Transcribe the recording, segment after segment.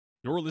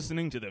You're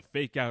listening to the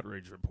Fake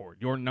Outrage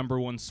Report, your number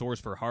one source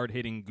for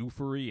hard-hitting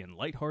goofery and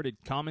lighthearted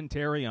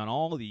commentary on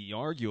all the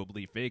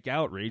arguably fake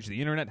outrage the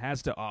internet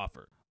has to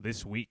offer.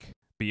 This week,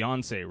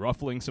 Beyoncé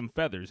ruffling some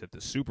feathers at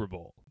the Super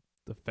Bowl.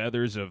 The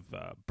feathers of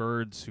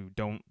birds who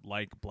don't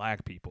like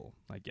black people,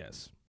 I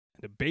guess.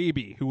 And a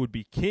baby who would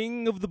be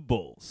king of the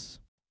bulls.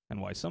 And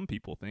why some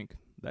people think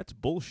that's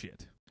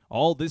bullshit.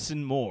 All this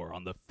and more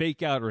on the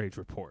Fake Outrage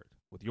Report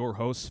with your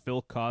hosts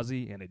Phil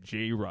Causey and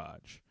Ajay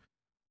Raj.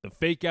 The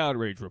Fake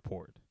Outrage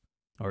Report.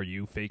 Are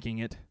you faking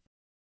it?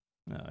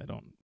 I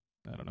don't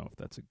know if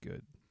that's a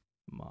good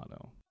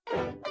motto.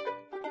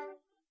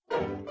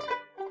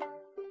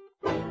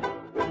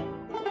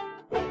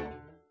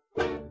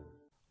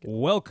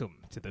 Welcome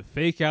to the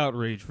Fake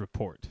Outrage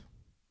Report.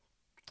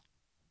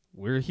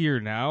 We're here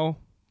now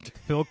with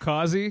Phil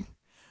Causey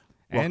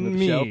and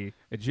me,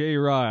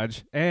 Ajay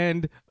Raj,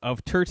 and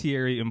of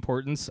tertiary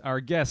importance, our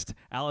guest,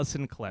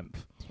 Alison Klemp.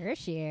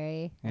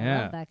 Tertiary. Yeah.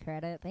 I love that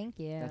credit. Thank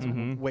you. That's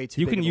way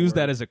too You big can of a use word.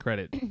 that as a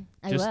credit.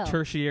 I Just will.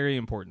 tertiary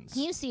importance.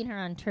 You've seen her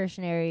on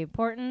tertiary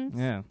importance.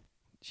 Yeah.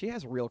 She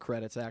has real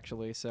credits,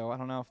 actually, so I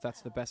don't know if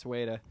that's the best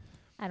way to...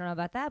 I don't know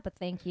about that, but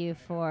thank you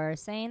for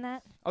saying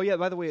that. Oh, yeah,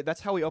 by the way, that's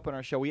how we open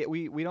our show.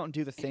 We don't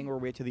do the thing where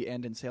we wait to the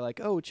end and say,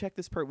 like, oh, check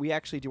this part. We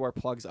actually do our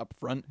plugs up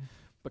front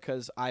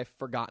because I've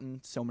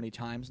forgotten so many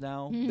times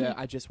now that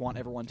I just want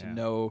everyone to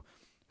know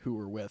who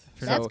we're with.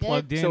 If you're That's not good.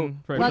 plugged in So-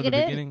 right Plug from the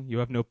it in. beginning, you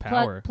have no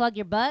power. Plug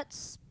your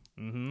butts.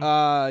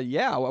 Mm-hmm.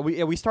 Yeah, well,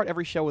 we start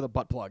every show with a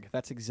butt plug.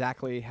 That's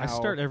exactly how... I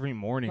start every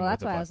morning Well, with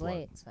that's a why I butt was plug.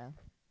 late, so.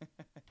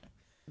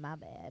 My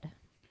bad.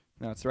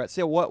 No, that's right.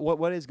 So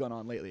what is going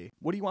on lately?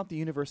 What do you want the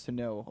universe to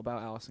know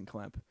about Alison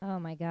Klemp? Oh,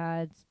 my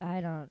God.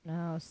 I don't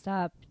know.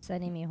 Stop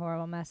sending me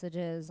horrible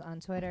messages on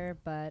Twitter,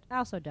 but I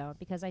also don't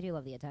because I do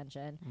love the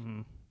attention.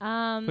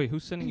 Mm-hmm. Wait,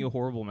 who's sending you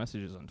horrible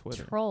messages on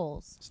Twitter?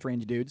 Trolls.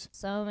 Strange dudes.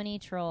 So many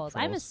trolls.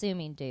 I'm Trolls.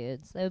 assuming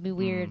dudes. That would be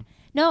weird.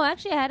 No,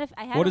 actually, I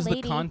had What a is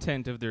lady. the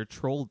content of their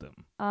trolldom?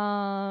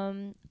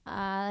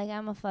 Like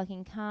I'm a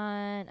fucking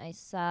cunt. I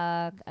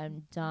suck.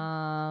 I'm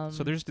dumb.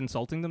 So they're just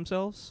insulting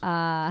themselves?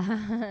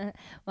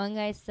 One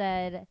guy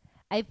said,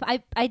 I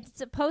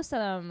post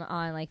them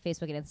on like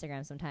Facebook and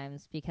Instagram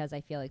sometimes because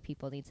I feel like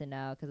people need to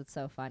know because it's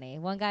so funny.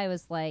 One guy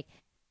was like,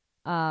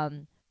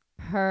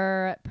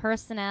 her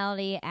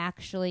personality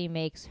actually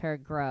makes her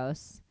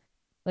gross,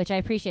 which I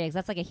appreciate because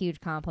that's like a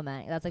huge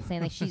compliment. That's like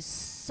saying like she's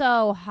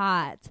so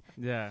hot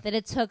Yeah. that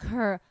it took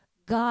her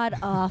god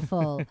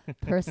awful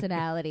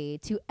personality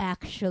to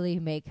actually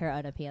make her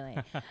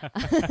unappealing.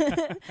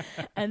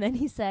 And then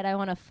he said, I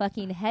want to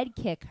fucking head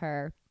kick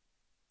her.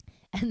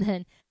 And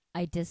then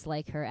I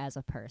dislike her as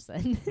a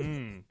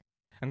person.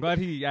 I'm glad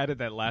he added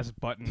that last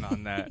button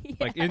on that. Yeah.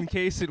 Like, in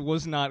case it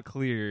was not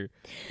clear,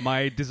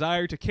 my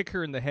desire to kick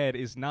her in the head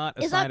is not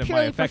a It's sign not of my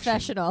purely affection.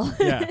 professional.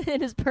 Yeah.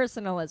 It is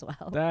personal as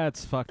well.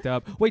 That's fucked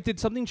up. Wait, did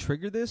something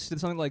trigger this?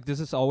 Did something like, does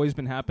this always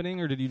been happening?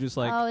 Or did you just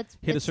like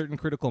hit a certain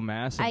critical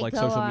mass of like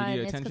social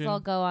media It's attention? because I'll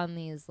go on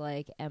these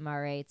like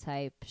MRA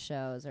type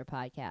shows or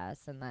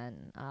podcasts and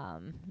then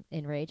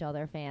enrage all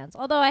their fans.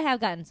 Although I have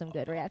gotten some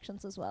good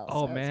reactions as well.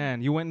 Oh so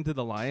man, you went into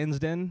the lion's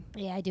den?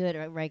 yeah, I do it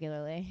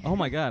regularly. Oh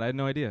my god, I had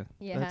no idea.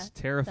 Yeah, That's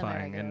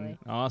terrifying and regularly.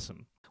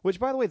 awesome. Which,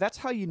 by the way, that's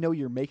how you know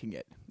you're making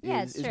it.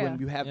 Yeah, is it's when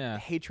true. you have Yeah.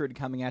 hatred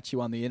coming at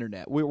you on the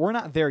internet. We're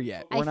not there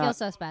yet. I We're feel not.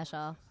 so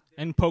special.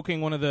 And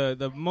poking one of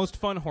the most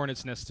fun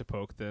hornet's nests to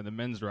poke, the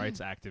men's rights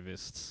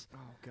activists. Oh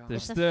god.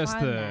 There's It's a this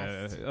fun the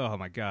nest. oh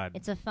my god.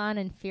 It's a fun,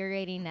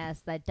 infuriating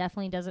nest that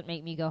definitely doesn't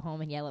make me go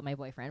home and yell at my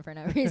boyfriend for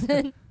no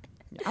reason.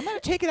 I'm gonna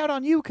take it out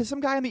on you because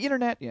some guy on the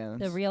internet. Yeah. The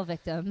that's- real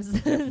victims.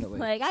 Definitely.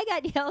 Like, I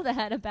got yelled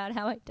at about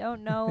how I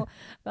don't know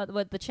about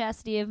what the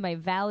chastity of my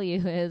value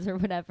is or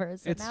whatever.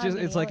 So It's now just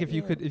I'm it's gonna like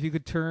yell at if you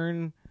could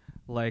turn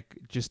like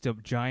just a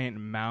giant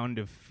mound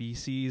of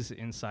feces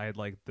inside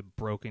like the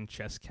broken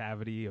chest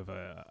cavity of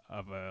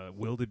a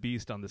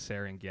wildebeest on the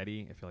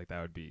Serengeti. I feel like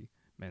that would be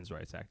men's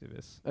rights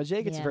activists.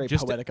 Jay gets Yeah. very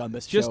Just poetic on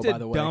this Just show, a by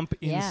the way. dump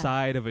Yeah.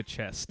 inside of a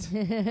chest.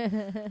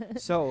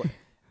 So,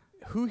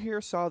 who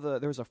here saw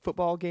there was a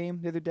football game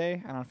the other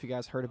day? I don't know if you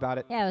guys heard about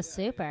it. Yeah, it was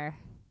super.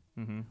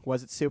 Mm-hmm.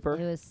 Was it super?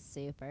 It was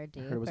super I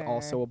duper. heard it was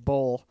also a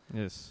bowl.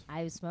 Yes.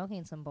 I was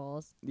smoking some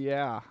bowls.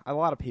 Yeah, a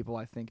lot of people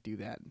I think do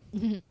that.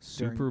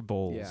 Super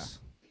Bowls. yeah.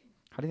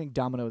 How do you think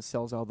Domino's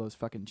sells all those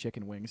fucking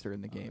chicken wings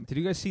during the game? Did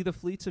you guys see the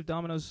fleets of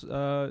Domino's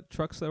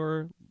trucks that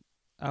were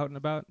out and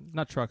about?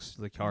 Not trucks,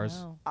 like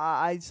cars. No.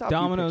 I saw a few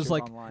Domino's, pictures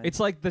like online. it's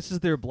like this is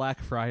their Black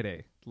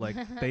Friday. Like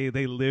they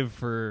live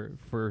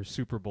for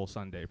Super Bowl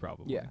Sunday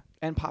probably. yeah,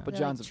 and Papa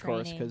They're, John's like, of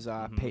course training. because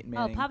Mhm. Peyton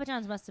Oh, Manning. Papa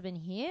John's must have been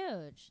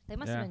huge. They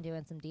must Yeah. have been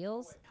doing some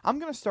deals. I'm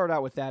gonna start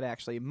out with that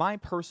actually. My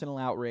personal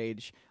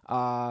outrage.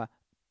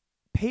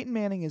 Peyton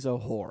Manning is a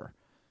whore.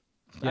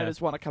 I Yeah.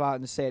 just want to come out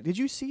and say it. Did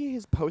you see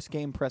his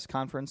post-game press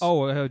conference?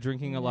 Oh,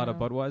 drinking a lot of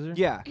No. Budweiser.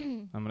 yeah.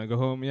 I'm gonna go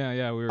home.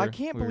 Yeah. We were. I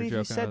can't we were believe he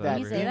joking said about that.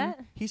 Did he say earlier.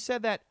 that? He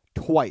said that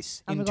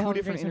twice I'm in gonna go two home and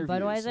different drink some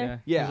interviews.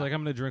 Budweiser? Yeah. He's like,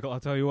 I'm gonna drink. I'll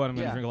tell you what, I'm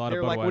gonna drink a lot of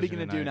They're Budweiser. like, what are you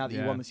gonna do tonight. now that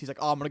you Yeah. won this? He's like,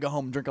 oh, I'm gonna go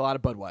home and drink a lot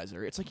of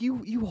Budweiser. It's like, you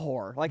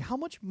whore. Like, how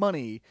much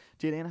money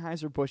did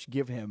Anheuser-Busch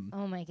give him?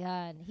 Oh my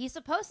God, he's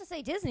supposed to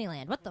say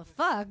Disneyland. What the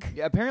fuck?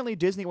 Yeah, apparently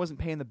Disney wasn't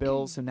paying the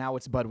bills, so now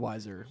it's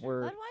Budweiser.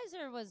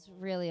 Budweiser was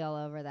really all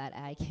over that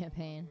ad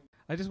campaign.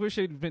 I just wish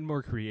they'd been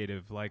more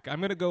creative. Like, I'm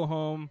gonna go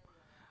home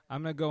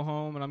and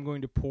I'm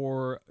going to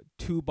pour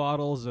 2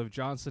 bottles of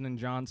Johnson &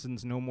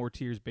 Johnson's No More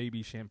Tears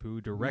baby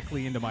shampoo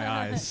directly into my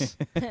eyes.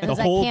 That The was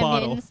whole Cam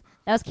bottle.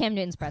 That was Cam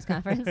Newton's press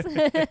conference.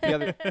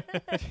 The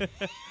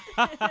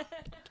other-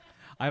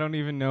 I don't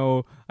even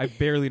know. I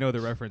barely know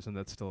the reference, and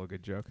that's still a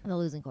good joke. The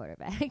losing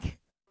quarterback.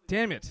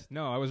 Damn it.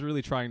 No, I was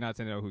really trying not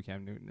to know who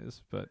Cam Newton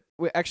is, but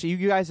Wait, actually,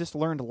 you guys just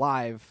learned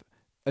live,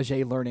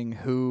 Ajay learning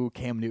who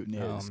Cam Newton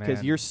Oh, is, because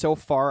man. you're so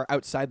far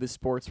outside the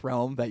sports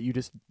realm that you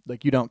just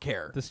you don't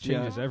care. this Yeah.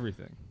 changes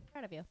everything.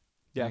 Proud of you.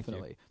 Thank you.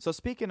 Definitely. So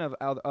speaking of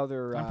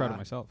other, I'm proud of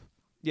myself.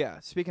 Yeah,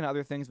 speaking of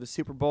other things, the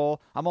Super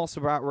Bowl. I'm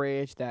also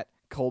outraged that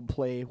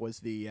Coldplay was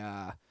the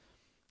A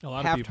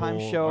lot halftime of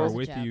people show. are That was a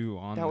with joke. you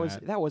on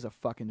that was a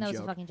fucking That joke.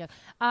 was a fucking joke.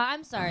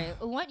 I'm sorry.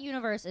 What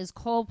universe is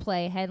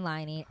Coldplay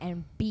headlining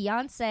and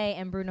Beyonce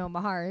and Bruno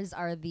Mars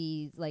are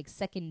the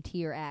second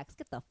tier acts?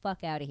 Get the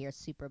fuck out of here,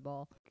 Super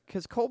Bowl.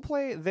 Because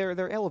Coldplay,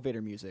 they're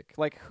elevator music.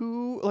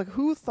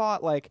 Who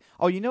thought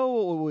oh, you know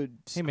what would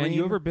Hey, man, you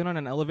scream- ever been on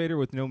an elevator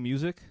with no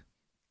music?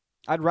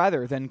 I'd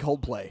rather than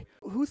Coldplay.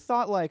 Who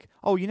thought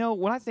oh, you know,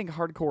 when I think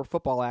hardcore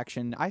football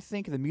action, I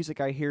think the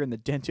music I hear in the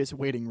dentist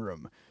waiting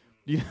room.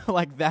 You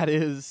know, that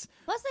is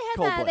Plus,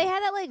 they Coldplay. had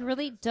that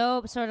really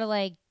dope sort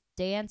of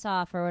dance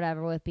off or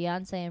whatever with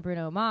Beyonce and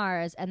Bruno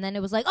Mars, and then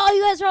it was oh,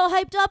 you guys are all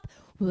hyped up.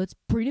 Well, let's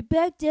bring it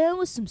back down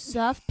with some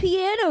soft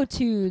piano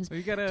tunes. So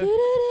you gotta.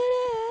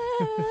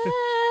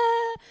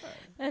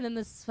 And then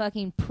this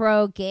fucking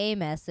pro-gay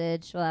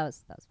message. Well, that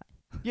was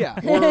fine.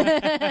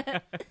 yeah.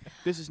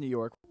 This is New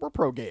York. We're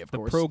pro-gay, of The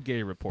course.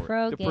 pro-gay report.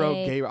 Pro-gay.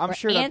 pro-gay. I'm we're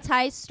sure that-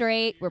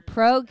 anti-straight. We're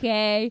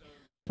pro-gay.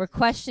 We're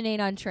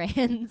questioning on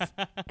trans.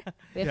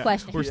 We have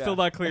questions. We're still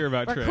not clear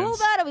about We're trans. cool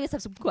about it. We just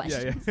have some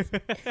questions.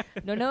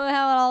 Don't know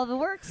how all of it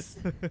works.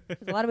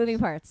 There's a lot of moving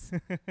parts.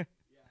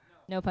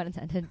 No pun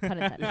intended. Pun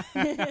intended.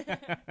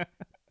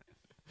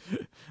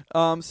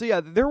 So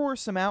yeah, there were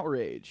some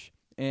outrage,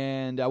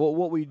 and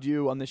what we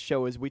do on this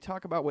show is we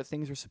talk about what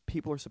things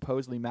people are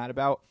supposedly mad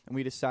about, and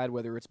we decide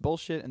whether it's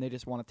bullshit and they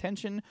just want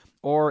attention,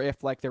 or if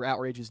their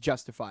outrage is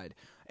justified.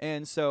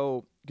 And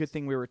so, good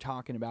thing we were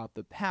talking about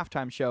the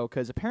halftime show,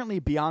 because apparently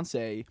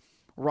Beyonce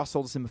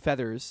rustled some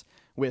feathers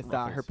with her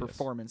Ruffles, yes.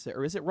 performance.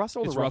 Or is it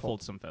rustled It's or ruffled?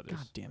 ruffled some feathers.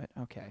 God damn it!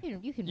 Okay.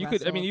 You can. You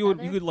could. I mean, you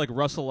could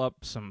rustle up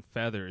some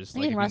feathers.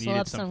 You like can if rustle you needed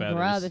up some feathers.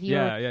 grub if you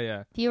yeah, were- yeah.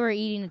 If you were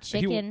eating a If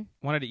you chicken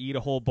wanted to eat a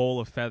whole bowl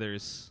of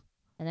feathers.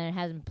 and then it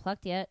hasn't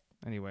plucked yet.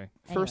 Anyway,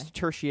 First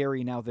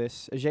tertiary, now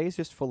this. Ajay is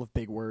just full of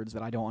big words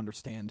that I don't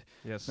understand.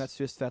 yes.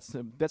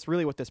 That's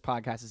really what this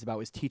podcast is about,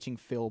 is teaching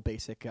Phil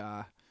basic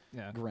yeah.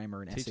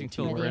 grammar and Teaching SAT.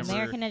 Phil Where the grammar.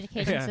 American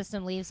education Yeah.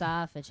 system leaves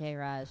off, Ajay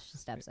Raj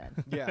steps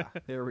in. Yeah,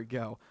 there we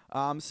go.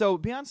 So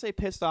Beyonce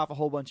pissed off a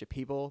whole bunch of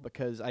people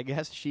because I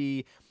guess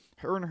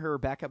her and her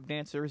backup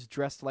dancers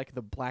dressed like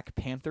the Black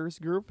Panthers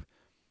group.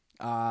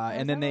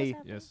 And then they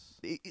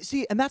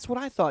see, and that's what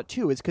I thought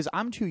too, is because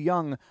I'm too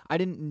young, I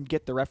didn't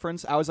get the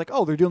reference. I was like,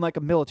 oh, they're doing like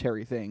a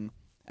military thing,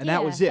 and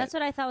that was it. That's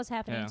what I thought was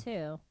happening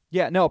too.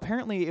 Yeah, no,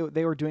 apparently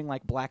they were doing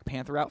like Black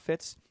Panther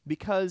outfits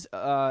because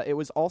it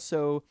was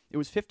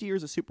 50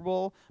 years of Super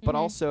Bowl, but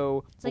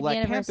also It's like Black the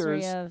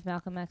anniversary Panthers. of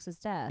Malcolm X's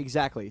death.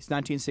 Exactly, it's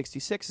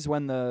 1966 is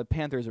when the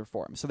Panthers were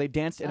formed, so they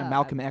danced in a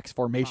Malcolm X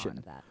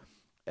formation,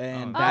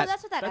 and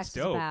that's what that that's X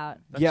dope. is about.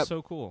 That's Yep.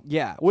 so cool.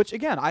 yeah, which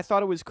again I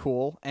thought it was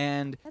cool,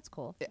 and That's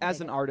cool. as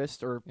an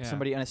artist or Yeah.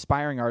 somebody, an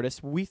aspiring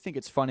artist, we think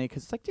it's funny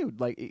because it's like, dude,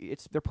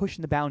 they're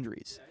pushing the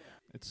boundaries.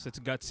 It's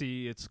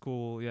gutsy. It's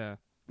cool. Yeah.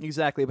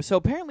 Exactly, but so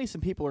apparently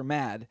some people are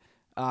mad.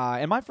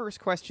 And my first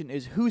question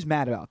is, who's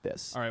mad about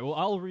this? All right. Well,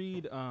 I'll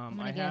read.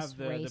 gonna I guess have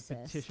the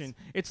racist. petition.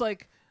 It's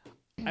like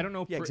I don't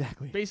know. Yeah,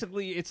 exactly.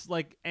 Basically, it's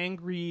like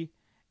angry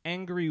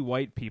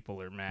white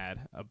people are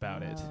mad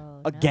about it.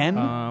 Oh, Again?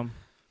 no.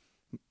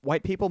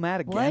 White people mad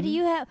again? What do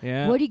you have?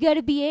 Yeah. What do you got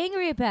to be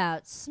angry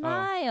about?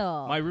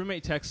 Smile. My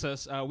roommate texts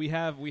us. We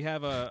have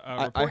a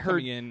I report heard-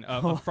 coming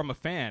in from a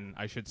fan,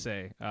 I should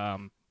say.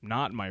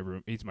 Not my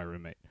room. He's my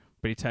roommate,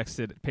 but he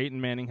texted Peyton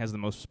Manning has the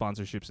most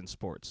sponsorships in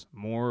sports,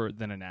 more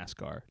than a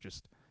NASCAR.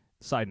 Just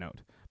side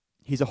note.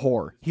 He's a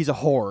whore. He's a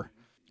whore.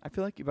 I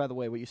feel like, by the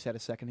way, what you said a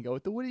second ago,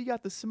 what do you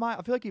got the smile?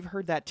 I feel like you've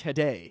heard that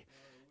today.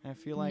 I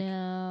feel like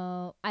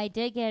No, I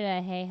did get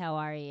a "Hey, how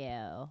are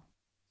you?"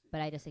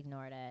 but I just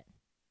ignored it.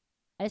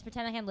 I just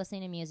pretend like I'm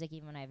listening to music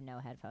even when I have no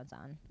headphones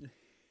on.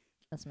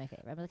 That's my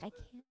favorite. I'm like, I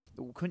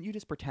can't. couldn't you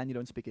just pretend you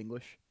don't speak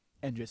English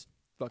and just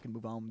fucking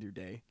move on with your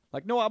day?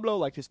 Like, no hablo,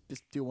 like just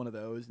do one of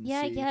those. And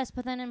Yeah, see. I guess.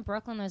 But then in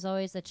Brooklyn, there's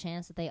always the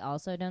chance that they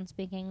also don't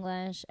speak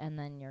English, and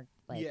then you're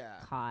like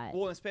caught.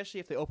 Well, especially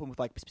if they open with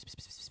like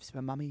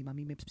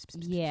mommy,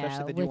 Yeah,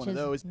 especially if they do which one of is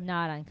those.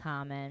 not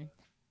uncommon.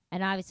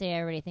 And obviously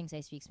everybody thinks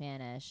I speak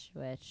Spanish,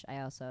 which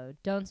I also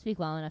don't speak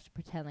well enough to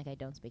pretend like I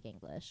don't speak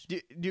English.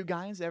 Do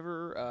guys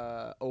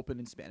ever open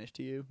in Spanish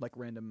to you, like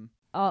random?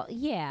 Oh,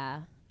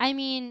 yeah. I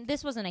mean,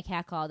 this wasn't a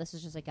catcall. This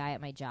was just a guy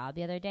at my job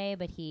the other day,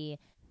 but he,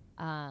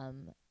 for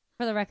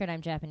the record, I'm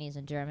Japanese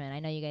and German.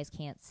 I know you guys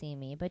can't see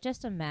me, but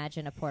just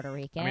imagine a Puerto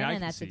Rican,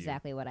 and that's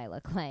exactly what I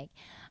look like.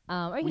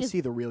 Or you we can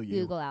see the real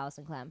you. Google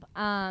Alison Klemp.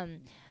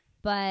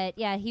 But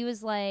yeah, he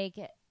was like,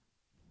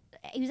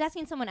 he was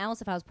asking someone else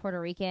if I was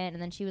Puerto Rican,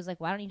 and then she was like,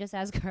 why don't you just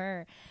ask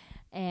her?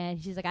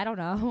 And she's like, I don't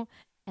know.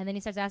 And then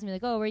he starts asking me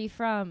like, oh, where are you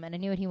from? And I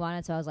knew what he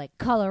wanted, so I was like,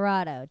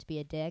 Colorado, to be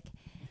a dick.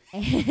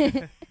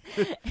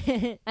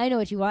 I know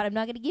what you want. I'm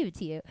not going to give it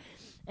to you.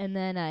 And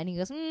then and he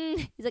goes,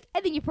 he's like,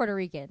 I think you're Puerto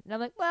Rican. And I'm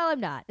like, well, I'm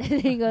not.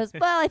 And he goes,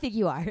 well, I think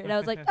you are. And I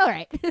was like, all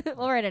right,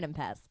 we'll write an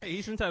impasse. Hey,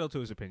 he's entitled to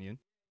his opinion.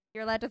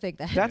 You're allowed to think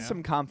that. That's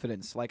some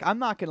confidence. Like, I'm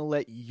not going to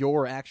let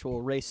your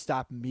actual race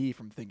stop me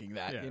from thinking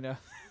that, Yeah. you know?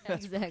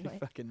 That's exactly.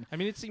 Fucking... I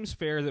mean, it seems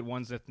fair that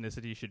one's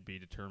ethnicity should be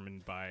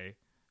determined by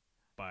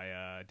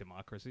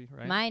democracy,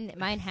 right?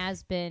 Mine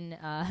has been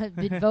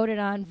voted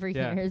on for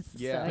years.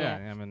 Yeah. So,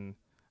 yeah.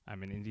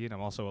 I'm an Indian.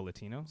 I'm also a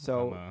Latino.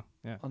 So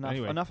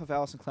enough of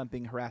Alison Klemp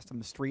being harassed on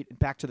the street. And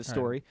back to the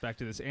story. Right, back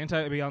to this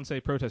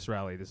anti-Beyonce protest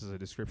rally. This is a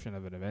description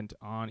of an event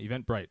on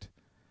Eventbrite.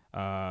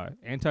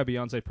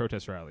 Anti-Beyonce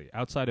protest rally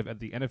outside of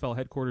the NFL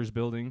headquarters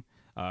building.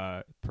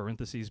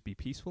 Parentheses, be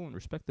peaceful and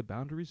respect the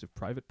boundaries of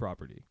private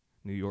property.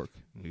 New York,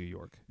 New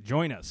York.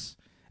 Join us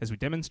as we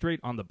demonstrate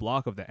on the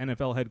block of the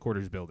NFL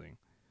headquarters building.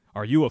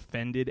 Are you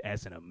offended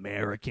as an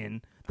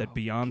American that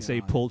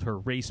Beyonce pulled her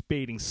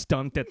race-baiting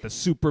stunt at the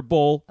Super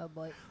Bowl? Oh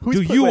boy.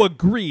 Do you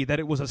agree that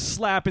it was a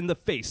slap in the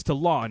face to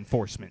law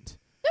enforcement?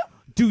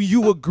 Do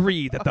you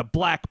agree that the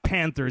Black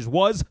Panthers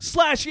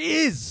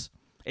was/is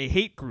a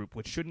hate group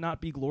which should not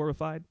be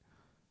glorified?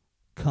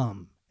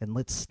 Come and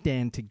let's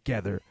stand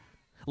together.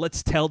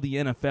 Let's tell the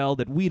NFL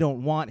that we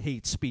don't want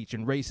hate speech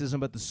and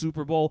racism at the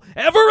Super Bowl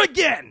ever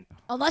again.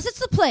 Unless it's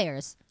the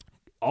players.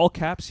 All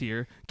caps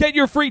here. Get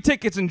your free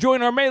tickets and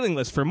join our mailing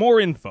list for more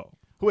info.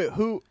 Wait,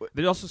 who?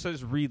 It also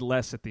says read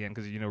less at the end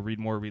because, read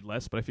more, read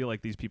less. But I feel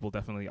like these people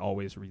definitely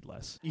always read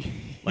less.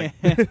 Like,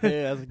 yeah,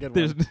 that's a good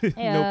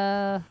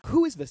one.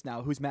 Who is this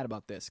now? Who's mad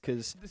about this?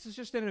 Because this is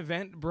just an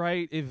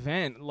Eventbrite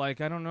event.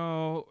 Like, I don't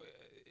know.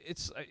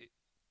 It's...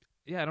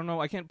 I don't know.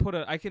 I can't put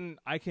a... I can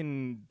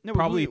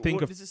probably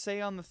think of... Does it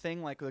say on the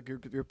thing, like, the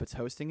group that's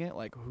hosting it?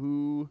 Like,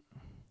 who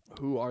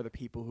are the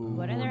people who...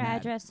 What are their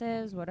mad?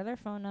 Addresses? What are their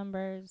phone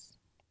numbers?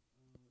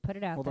 Put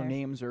it out there. Well, their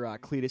names are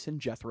Cletus and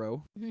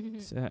Jethro.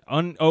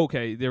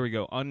 Okay, there we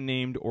go.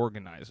 Unnamed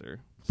organizer.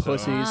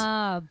 Pussies.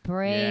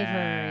 Bravery.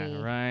 Yeah,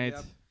 right.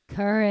 Yep.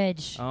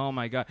 Courage. Oh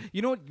my God!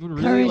 You know what?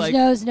 Really, Courage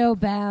knows no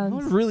bounds.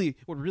 You know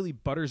what really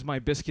butters my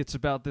biscuits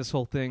about this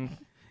whole thing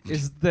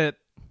is that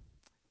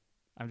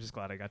I'm just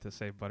glad I got to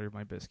say butter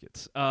my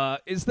biscuits.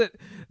 Is that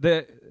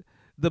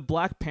the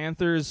Black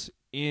Panthers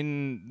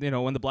when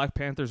the Black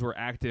Panthers were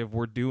active,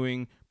 were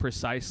doing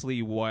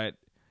precisely what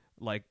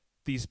like.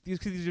 These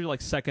are like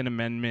Second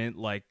Amendment,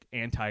 like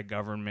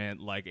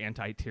anti-government, like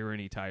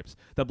anti-tyranny types.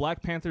 The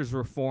Black Panthers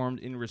were formed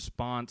in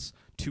response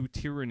to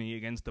tyranny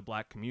against the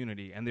black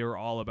community, and they were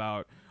all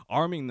about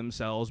arming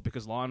themselves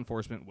because law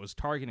enforcement was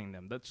targeting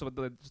them. That's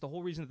the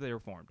whole reason that they were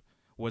formed,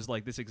 was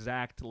like this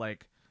exact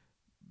like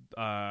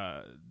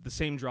the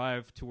same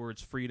drive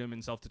towards freedom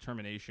and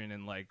self-determination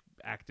and like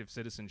active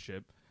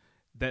citizenship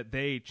that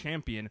they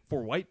champion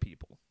for white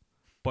people.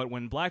 But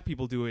when black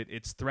people do it,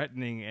 it's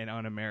threatening and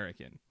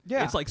un-American.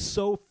 Yeah. It's like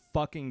so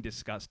fucking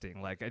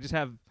disgusting. Like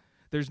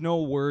there's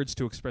no words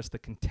to express the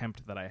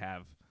contempt that I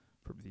have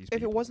for these people.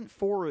 If it wasn't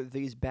for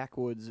these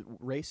backwoods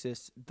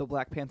racists, the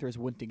Black Panthers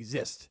wouldn't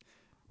exist.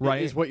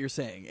 Right. Is what you're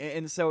saying.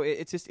 And so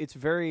it's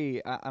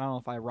very, I don't know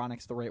if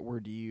ironic's the right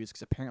word to use,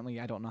 because apparently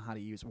I don't know how to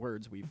use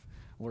words. We've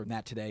learned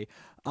that today.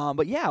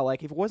 But yeah,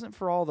 like if it wasn't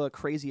for all the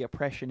crazy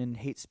oppression and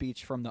hate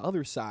speech from the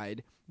other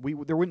side,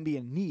 there wouldn't be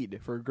a need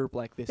for a group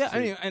like this.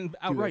 Yeah, and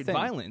outright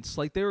violence.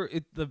 Like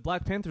the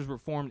Black Panthers were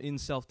formed in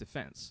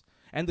self-defense,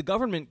 and the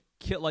government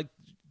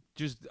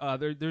it's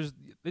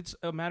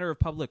a matter of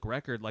public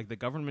record. Like the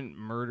government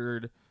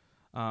murdered.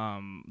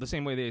 The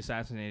same way they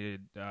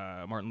assassinated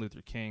Martin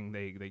Luther King,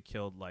 they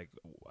killed I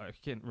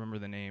can't remember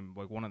the name,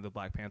 like one of the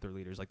Black Panther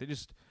leaders. Like they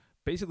just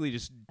basically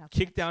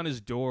kicked down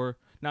his door.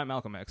 Not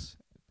Malcolm X,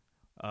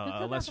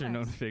 a lesser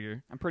known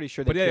figure. I'm pretty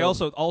sure.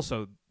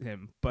 Also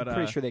him. But I'm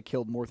pretty sure they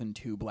killed more than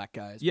 2 black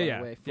guys. Yeah, by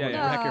the way,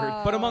 yeah.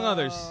 record. But among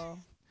others.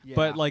 Yeah.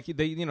 But like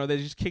they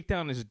just kicked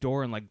down his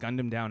door and like gunned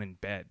him down in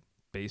bed,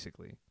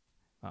 basically.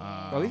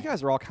 Well, these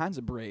guys are all kinds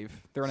of brave.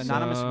 They're an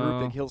anonymous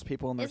group that kills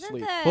people in their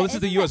sleep. Well, this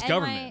is the U.S.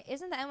 government.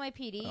 Isn't the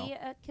NYPD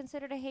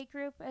considered a hate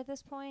group at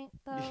this point,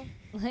 though?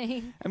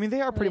 Like, I mean, they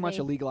are pretty much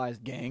a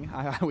legalized gang.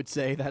 I would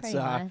say that's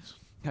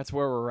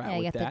where we're at with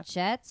you got that. the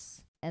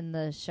Jets and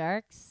the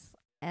Sharks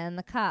and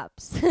the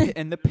cops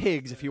and the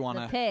pigs, if you want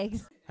to. The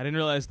pigs. I didn't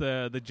realize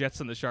the Jets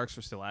and the Sharks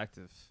were still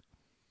active.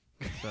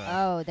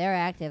 Oh, they're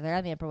active. They're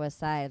on the Upper West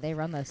Side. They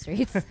run those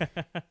streets.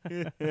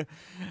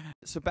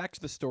 So back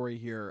to the story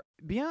here.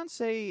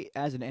 Beyonce,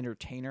 as an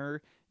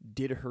entertainer,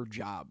 did her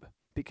job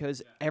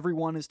because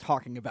everyone is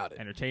talking about it.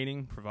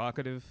 Entertaining,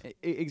 provocative.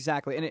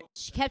 Exactly. And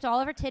She kept all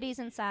of her titties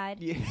inside.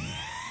 Yeah.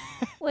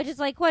 Which is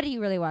like, what do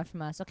you really want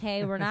from us?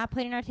 Okay, we're not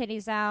putting our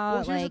titties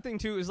out. Well, here's the thing,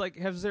 too, is like,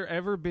 has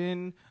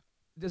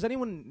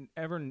anyone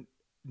ever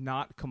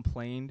not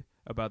complained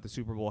about the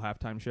Super Bowl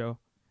halftime show?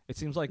 It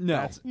seems like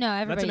that's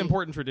everybody. an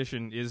important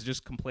tradition, is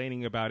just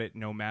complaining about it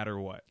no matter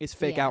what. It's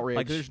fake outrage.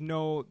 Like, there's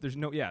no,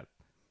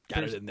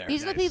 Got it in there.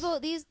 These are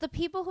the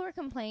people who are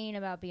complaining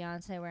about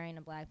Beyonce wearing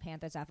a Black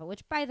Panther's outfit,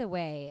 which, by the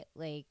way,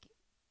 like,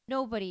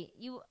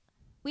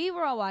 we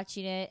were all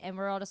watching it, and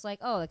we're all just like,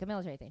 oh, like a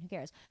military thing, who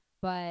cares?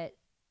 But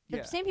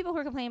the same people who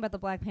are complaining about the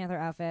Black Panther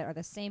outfit are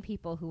the same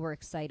people who were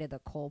excited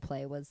that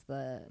Coldplay was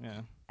the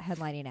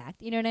headlining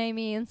act. You know what I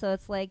mean? So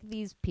it's like,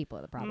 these people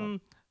are the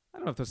problem. I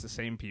don't know if that's the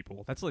same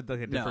people. That's like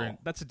a different.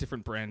 That's a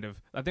different brand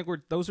of. I think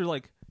those are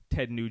like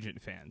Ted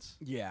Nugent fans.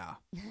 Yeah,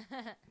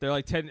 they're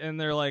like Ted,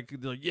 and they're like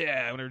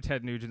yeah. Whenever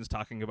Ted Nugent's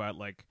talking about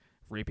like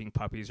raping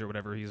puppies or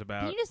whatever he's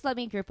about. Can you just let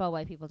me group all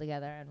white people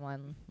together in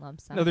one lump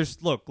sum? No,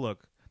 there's look.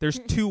 There's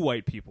two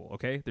white people.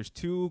 Okay, there's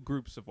two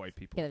groups of white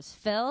people. Okay, there's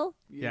Phil.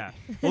 Yeah.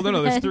 Well,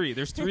 no, there's three.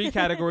 There's three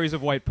categories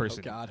of white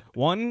person. Oh God.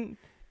 One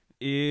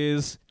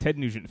is Ted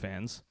Nugent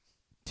fans.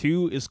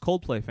 2 is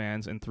Coldplay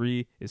fans, and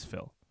 3 is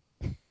Phil.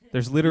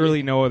 There's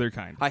literally no other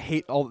kind. I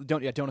hate all.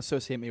 Don't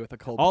associate me with a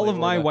Coldplay. All of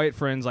my white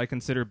friends I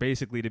consider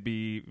basically to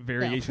be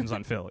variations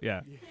on Phil.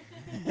 Yeah.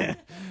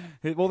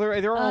 Well,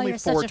 there are only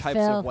 4 types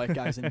Phil. of white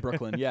guys in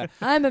Brooklyn. Yeah.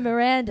 I'm a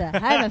Miranda.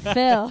 I'm a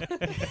Phil.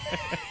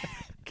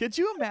 Could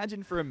you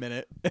imagine for a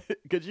minute?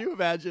 Could you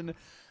imagine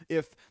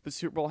if the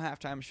Super Bowl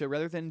halftime show,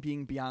 rather than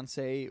being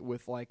Beyonce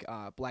with like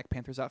Black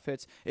Panthers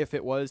outfits, if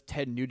it was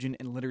Ted Nugent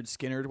and Lynyrd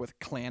Skynyrd with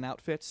Klan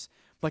outfits?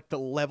 Like the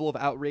level of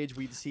outrage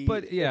we'd see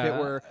if it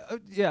were...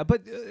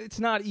 but it's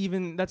not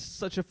even... That's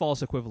such a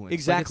false equivalence.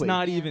 Exactly.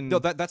 Like, it's not even... No,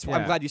 that's why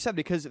I'm glad you said,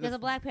 because the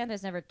Black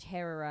Panthers never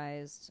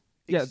terrorized...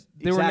 Yeah,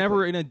 they were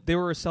never in a... They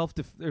were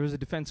there was a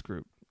defense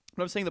group.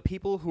 But I'm saying the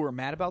people who are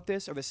mad about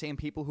this are the same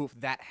people who, if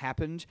that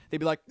happened, they'd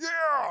be like,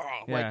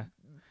 yeah.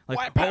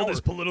 Like all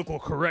this political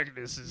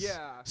correctness is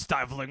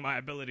stifling my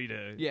ability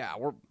to... Yeah,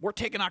 we're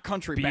taking our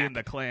country be back. in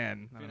the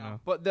Klan. I don't know.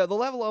 But the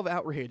level of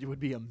outrage would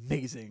be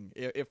amazing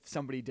if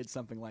somebody did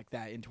something like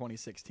that in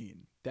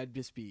 2016. That'd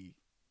just be...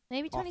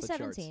 Maybe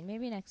 2017,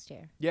 maybe next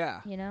year. Yeah.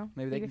 You know?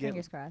 Maybe they can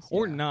fingers crossed.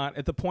 Or not.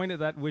 At the point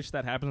at which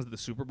that happens at the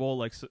Super Bowl,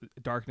 like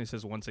darkness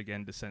has once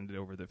again descended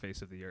over the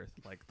face of the earth.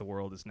 Like the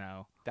world is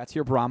now... That's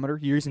your barometer?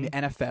 You're using the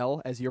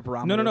NFL as your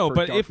barometer No, for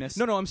but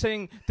darkness? I'm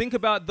saying, think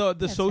about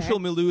the social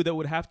milieu that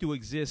would have to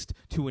exist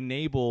to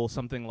enable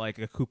something like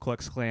a Ku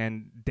Klux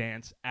Klan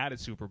dance at a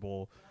Super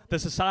Bowl. The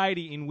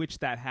society in which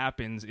that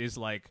happens is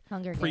like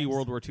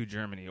pre-World War II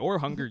Germany or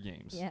Hunger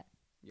Games. Yeah.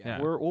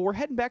 We're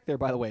heading back there,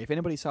 by the way, if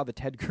anybody saw the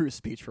Ted Cruz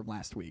speech from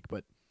last week,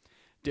 but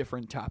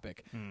different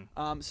topic.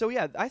 So,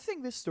 yeah, I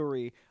think this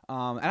story,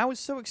 and I was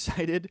so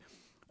excited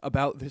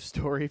about this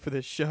story for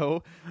this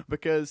show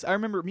because I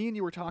remember me and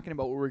you were talking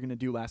about what we were going to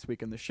do last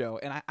week on the show,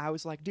 and I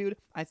was like, dude,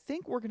 I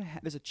think we're going to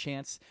there's a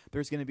chance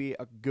there's going to be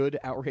a good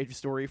outrage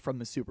story from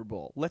the Super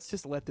Bowl. Let's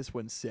just let this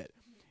one sit.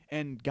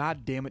 And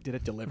God damn it, did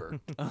it deliver.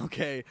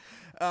 Okay.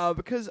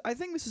 Because I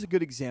think this is a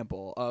good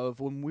example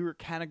of when we were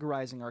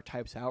categorizing our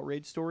types of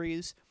outrage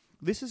stories,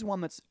 this is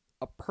one that's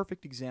a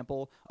perfect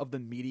example of the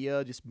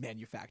media just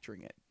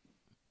manufacturing it.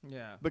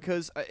 Yeah.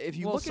 Because if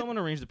you look someone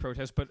arranged the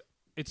protest, but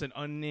it's an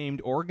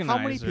unnamed organizer.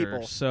 How many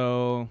people?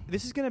 So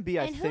this is going to be,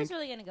 I think... And who's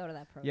really going to go to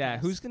that protest? Yeah,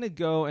 who's going to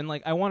go? And,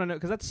 like, I want to know,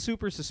 because that's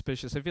super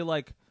suspicious. I feel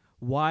like,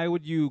 why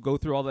would you go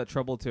through all that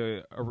trouble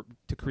to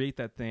create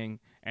that thing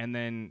and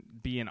then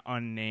be an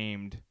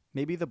unnamed...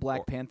 Maybe the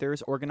Black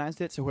Panthers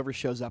organized it, so whoever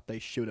shows up, they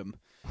shoot him.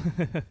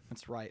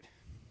 That's right.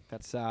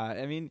 That's,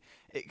 I mean,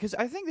 because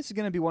I think this is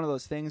going to be one of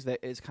those things that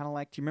is kind of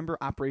like, do you remember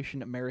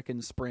Operation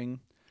American Spring?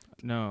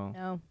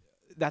 No.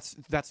 That's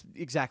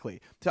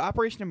exactly. So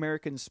Operation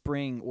American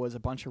Spring was a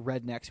bunch of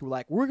rednecks who were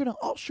like, we're going to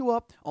all show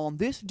up on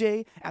this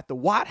day at the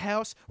White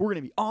House. We're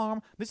going to be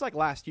armed. This is like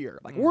last year.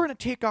 Like, we're going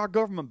to take our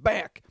government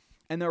back.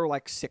 And there were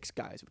like 6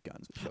 guys with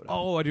guns that showed up.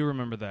 Oh, I do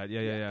remember that.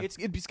 Yeah. It's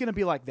going to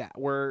be like that,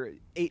 where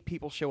 8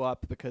 people show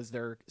up because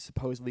they're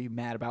supposedly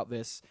mad about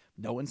this.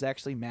 No one's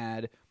actually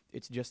mad.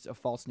 It's just a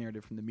false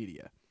narrative from the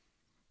media.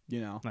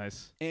 You know?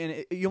 Nice.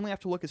 And you only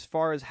have to look as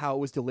far as how it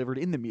was delivered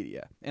in the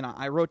media. And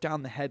I wrote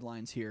down the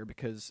headlines here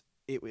because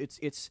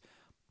it's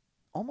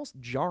almost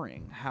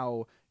jarring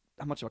how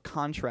much of a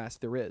contrast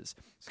there is.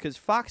 Because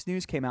Fox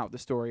News came out with the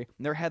story,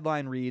 and their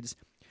headline reads...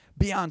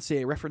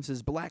 Beyonce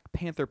references Black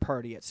Panther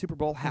party at Super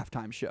Bowl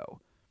halftime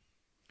show.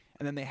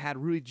 And then they had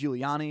Rudy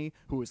Giuliani,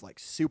 who was like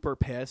super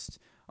pissed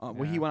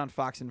when he went on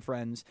Fox and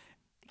Friends.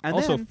 And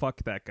also, then,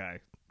 fuck that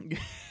guy.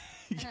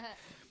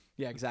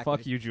 Yeah, exactly.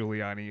 Fuck you,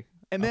 Giuliani.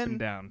 And up then and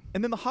down.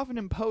 And then the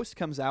Huffington Post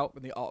comes out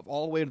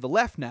all the way to the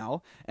left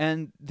now,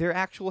 and their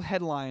actual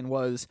headline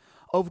was,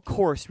 "Of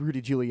course,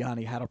 Rudy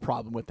Giuliani had a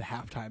problem with the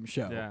halftime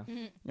show."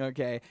 Yeah.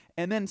 Okay,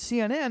 and then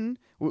CNN,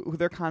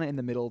 they're kind of in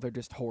the middle. They're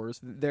just whores.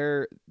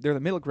 They're the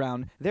middle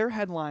ground. Their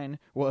headline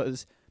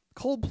was,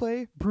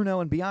 "Coldplay, Bruno,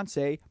 and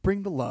Beyonce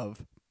bring the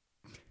love."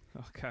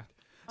 Okay.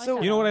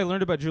 So You know what I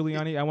learned about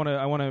Giuliani? I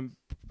want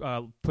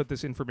to put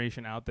this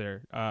information out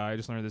there. I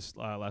just learned this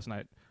last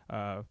night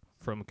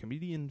from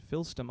comedian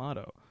Phil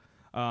Stamato.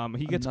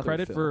 He gets Another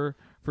credit Phil.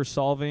 for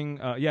solving.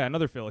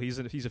 Another Phil. He's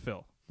a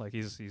Phil. Like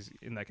he's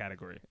in that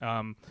category.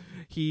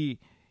 He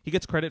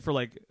gets credit for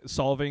like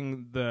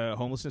solving the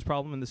homelessness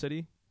problem in the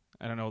city.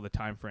 I don't know the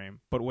time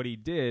frame, but what he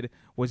did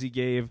was he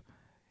gave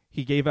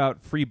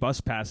out free bus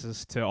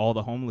passes to all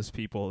the homeless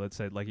people that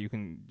said like you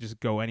can just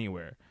go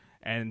anywhere.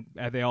 And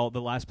the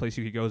last place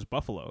you could go is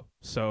Buffalo.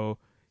 So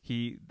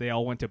they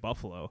all went to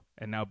Buffalo,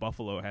 and now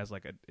Buffalo has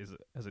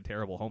has a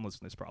terrible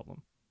homelessness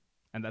problem,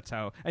 and that's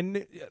how.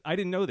 And I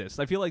didn't know this.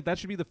 I feel like that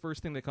should be the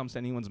first thing that comes to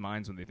anyone's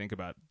minds when they think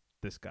about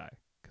this guy,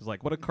 because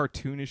like what a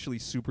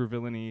cartoonishly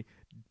supervillainy,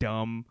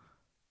 dumb.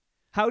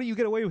 How do you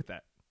get away with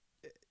that?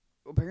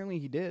 Apparently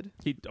he did.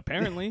 He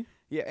apparently.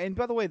 Yeah, and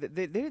by the way,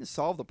 they didn't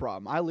solve the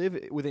problem. I live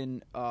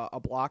within a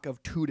block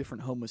of 2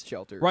 different homeless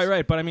shelters.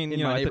 Right. But I mean,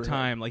 in my at the neighborhood.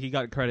 time, like he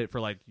got credit for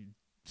like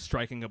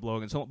striking a blow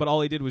against someone, but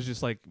all he did was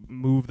just like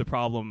move the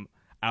problem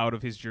out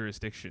of his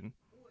jurisdiction.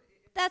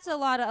 That's a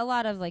lot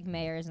of like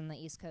mayors in the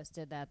East Coast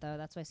did that though.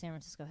 That's why San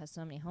Francisco has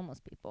so many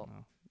homeless people.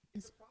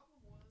 Oh.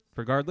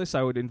 Regardless,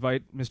 I would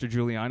invite Mr.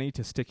 Giuliani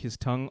to stick his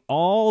tongue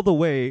all the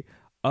way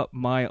up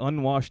my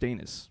unwashed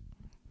anus.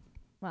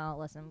 Well,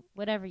 listen,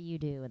 whatever you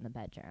do in the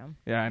bedroom.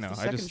 Yeah, I know. It's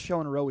the second show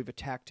in a row we've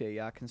attacked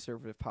a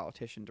conservative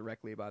politician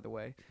directly, by the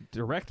way.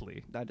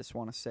 Directly I just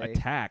want to say.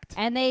 attacked.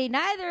 And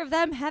neither of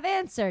them have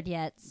answered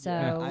yet, so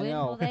Yeah, I when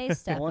know. will they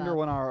step I wonder up?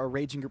 when our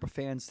raging group of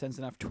fans sends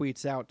enough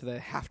tweets out do they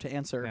have to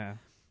answer. Yeah.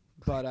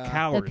 But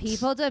Cowards. The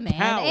people demand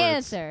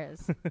Cowards.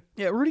 answers.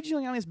 yeah, Rudy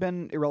Giuliani's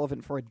been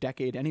irrelevant for a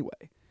decade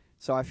anyway.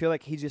 So I feel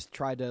like he just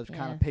tried to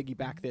kind of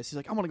piggyback this. He's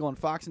like, I'm going to go on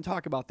Fox and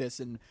talk about this,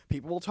 and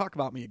people will talk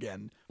about me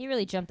again. He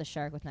really jumped the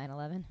shark with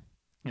 9/11.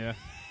 Yeah.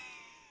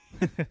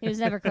 He was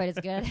never quite as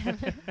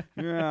good.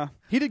 Yeah,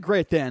 he did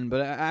great then, but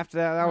after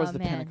that was the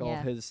man, pinnacle yeah.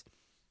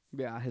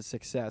 of his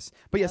success.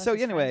 But yeah, That was so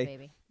his anyway, friend,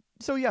 baby.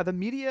 so yeah, the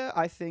media,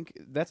 I think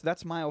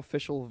that's my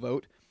official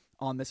vote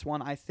on this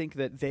one. I think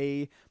that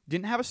they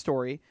didn't have a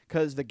story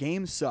because the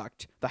game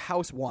sucked. The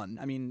house won.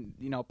 I mean,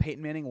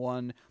 Peyton Manning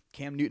won.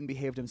 Cam Newton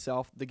behaved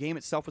himself. The game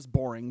itself was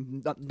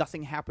boring.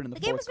 Nothing happened in the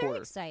The game fourth was very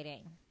quarter.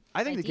 exciting.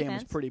 I think Like the game was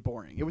defense. pretty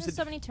boring. It was There's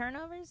so many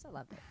turnovers. I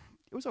loved it.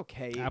 it was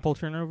okay. Apple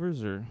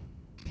turnovers or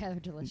They're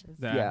delicious.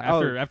 Yeah.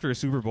 After a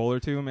Super Bowl or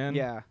two, man.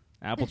 Yeah.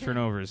 Apple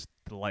turnovers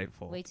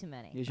delightful. Way too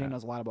many. Yeah, Jane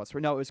knows a lot about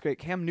sports. No, it was great.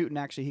 Cam Newton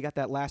actually, he got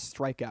that last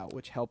strikeout,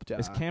 which helped.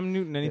 Is Cam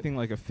Newton anything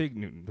like a Fig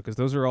Newton? Because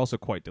those are also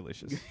quite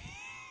delicious.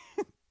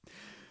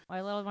 Or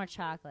a little more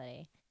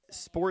chocolatey.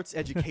 Sports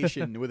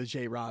education with a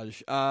J.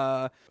 Raj.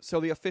 So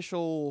the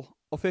official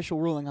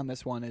ruling on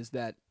this one is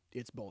that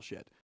it's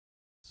bullshit.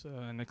 So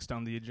next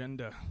on the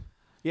agenda.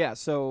 Yeah,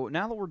 so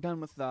now that we're done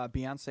with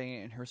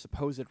Beyonce and her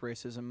supposed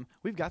racism,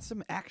 we've got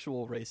some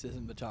actual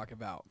racism to talk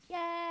about.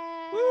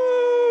 Yay!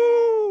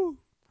 Woo!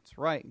 That's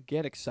right.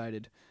 Get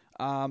excited.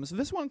 So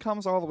this one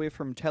comes all the way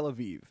from Tel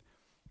Aviv.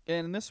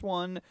 And in this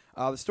one,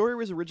 the story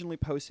was originally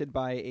posted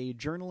by a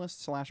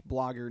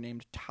journalist/blogger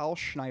named Tal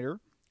Schneider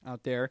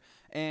out there.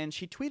 And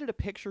she tweeted a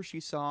picture she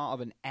saw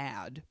of an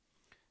ad.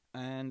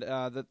 And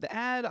the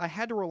ad, I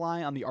had to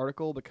rely on the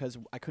article because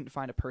I couldn't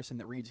find a person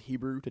that reads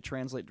Hebrew to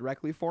translate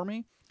directly for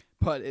me.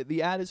 But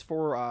the ad is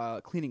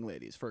for cleaning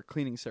ladies, for a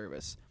cleaning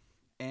service.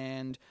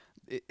 And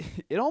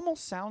it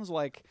almost sounds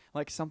like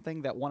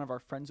something that one of our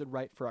friends would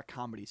write for a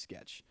comedy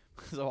sketch.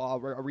 So I'll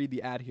read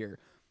the ad here.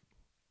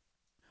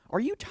 Are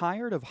you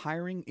tired of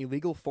hiring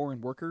illegal foreign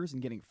workers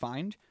and getting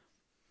fined?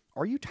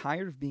 Are you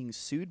tired of being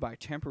sued by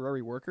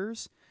temporary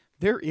workers?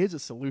 There is a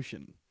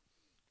solution.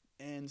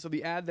 And so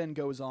the ad then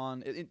goes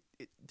on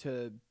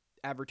to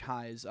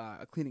advertise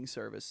a cleaning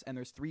service, and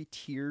there's 3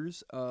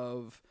 tiers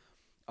of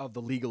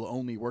the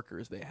legal-only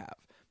workers they have.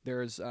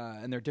 There's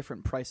and they're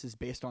different prices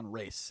based on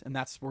race, and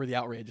that's where the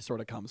outrage sort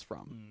of comes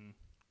from.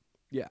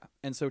 Yeah,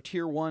 and so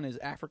tier 1 is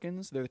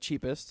Africans; they're the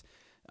cheapest.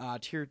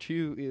 Tier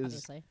 2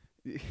 is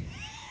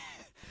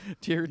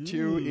tier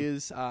 2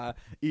 is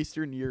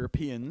Eastern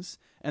Europeans,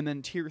 and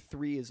then tier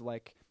 3 is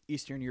like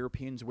Eastern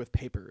Europeans with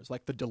papers,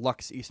 like the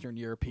deluxe Eastern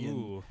European.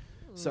 Ooh.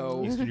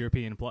 So Eastern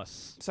European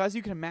plus. So as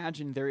you can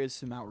imagine, there is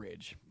some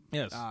outrage.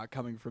 Yes.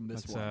 Coming from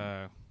this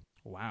one.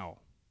 Wow.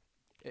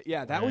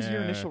 Yeah, that was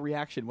your initial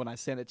reaction when I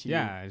sent it to you.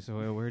 Yeah.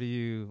 So where do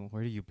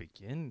you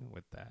begin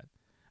with that?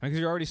 Because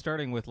you're already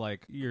starting with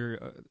like you're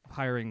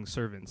hiring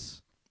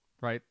servants,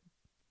 right?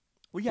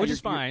 Well, yeah, which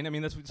is fine. I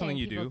mean, that's something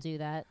you people do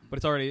that. But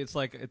it's already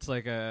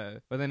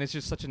but then it's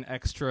just such an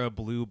extra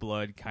blue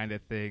blood kind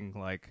of thing.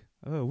 Like,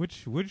 oh,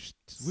 which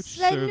Send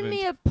servant?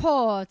 me a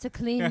paw to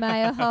clean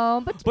my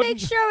home, but make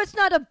sure it's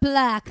not a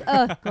black.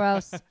 Oh,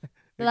 gross.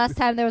 The last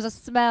time there was a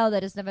smell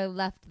that has never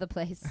left the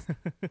place.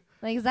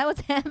 Like, is that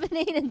what's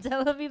happening in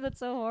Tel Aviv? That's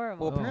so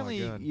horrible. Well, apparently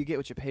God. you get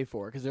what you pay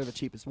for because they're the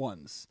cheapest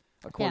ones,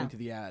 according to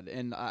the ad.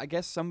 And I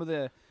guess some of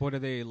the What are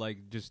they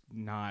like? Just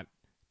not.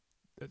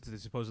 They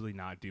supposedly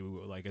not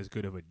do like as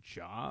good of a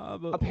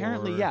job.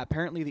 apparently, or? yeah,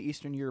 apparently the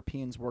Eastern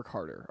Europeans work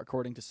harder,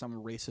 according to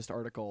some racist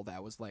article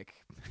that was like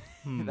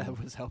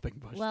that was helping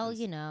push. Well, this.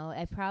 you know,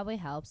 it probably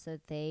helps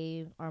that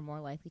they are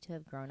more likely to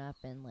have grown up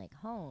in like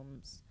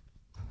homes,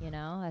 you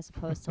know, as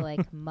opposed to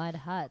like mud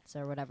huts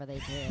or whatever they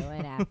do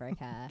in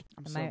Africa.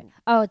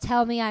 Oh,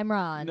 tell me I'm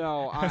wrong.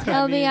 No,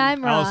 Tell me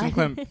I'm wrong. Alison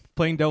Klemp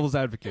playing devil's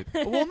advocate,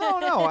 Well,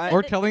 no,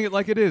 or telling it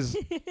like it is.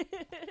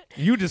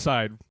 You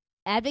decide.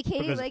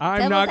 Advocating Because like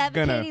I'm devil's not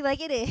gonna. advocating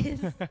like it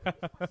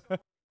is.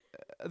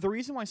 the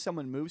reason why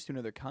someone moves to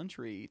another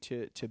country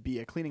to be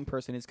a cleaning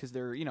person is because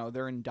they're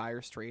in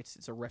dire straits.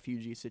 It's a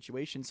refugee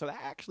situation, so that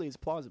actually is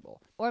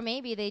plausible. Or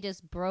maybe they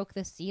just broke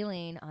the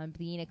ceiling on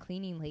being a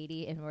cleaning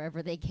lady in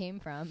wherever they came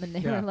from, and they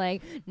Yeah. were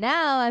like,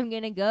 "Now I'm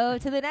gonna go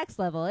to the next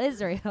level,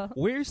 Israel."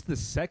 Where's the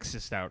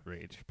sexist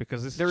outrage?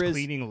 Because this There is is-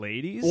 cleaning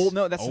ladies. Well,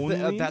 no, that's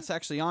only? that's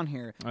actually on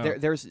here. Oh.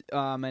 There's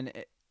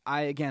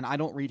I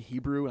don't read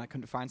Hebrew and I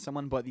couldn't find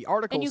someone, but the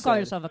article And you said, call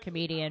yourself a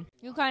comedian.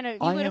 You couldn't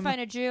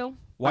find a Jew.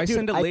 Why Dude,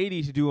 send a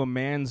lady to do a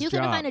man's You job?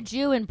 couldn't find a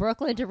Jew in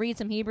Brooklyn to read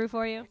some Hebrew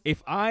for you.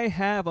 If I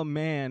have a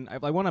man,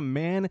 if I want a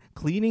man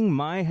cleaning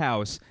my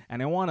house,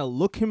 and I want to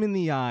look him in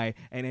the eye,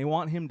 and I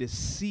want him to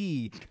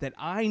see that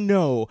I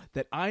know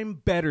that I'm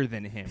better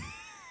than him.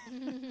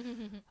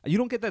 You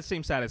don't get that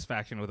same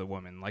satisfaction with a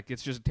woman. Like,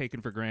 it's just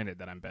taken for granted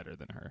that I'm better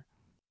than her.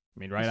 I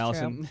mean, right, That's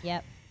Alison? true.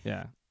 Yep.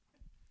 Yeah.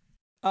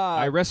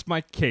 I rest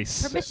my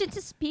case. Permission to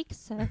speak,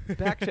 sir.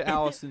 back to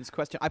Allison's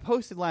question. I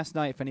posted last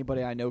night if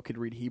anybody I know could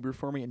read Hebrew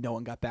for me, and no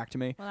one got back to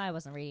me. Well, I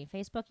wasn't reading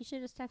Facebook. You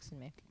should have just texted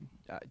me.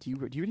 Do you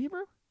read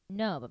Hebrew?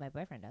 No, but my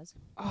boyfriend does.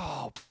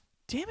 Oh,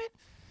 damn it!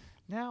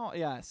 Now,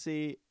 yeah.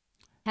 See,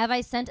 Have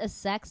I sent a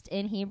sext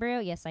in Hebrew?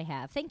 Yes, I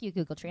have. Thank you,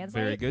 Google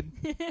Translate. Very good.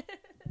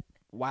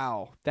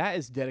 wow, that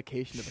is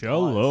dedication to the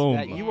Shalom.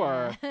 cause. That you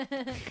are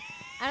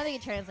I don't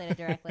think it translated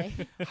directly.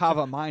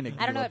 Hava mine,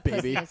 I don't know what baby.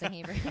 pussy is in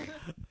Hebrew.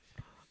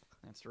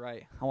 That's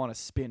right. I want to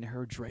spin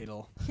her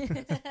dreidel.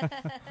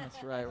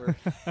 That's right. We're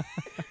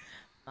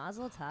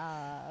Mazel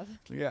tov.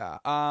 Yeah.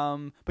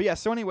 But yeah.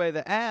 So anyway,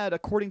 the ad,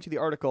 according to the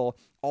article,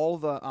 all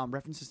the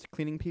references to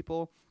cleaning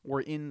people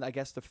were in, I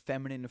guess, the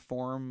feminine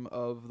form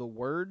of the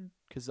word,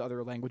 because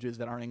other languages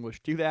that aren't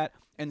English do that.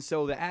 And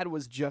so the ad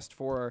was just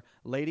for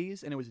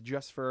ladies, and it was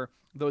just for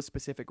those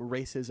specific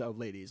races of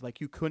ladies. Like,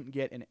 you couldn't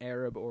get an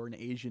Arab or an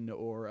Asian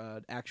or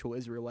an actual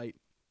Israelite.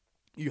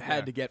 You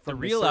had to get from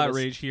the this real service.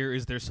 outrage here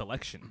is their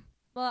selection.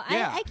 Well,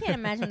 Yeah. I can't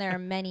imagine there are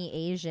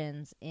many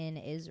Asians in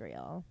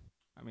Israel.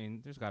 I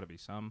mean, there's got to be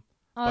some.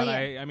 Oh, but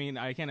yeah.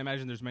 I can't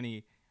imagine there's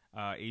many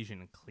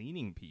Asian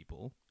cleaning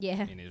people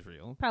Yeah. in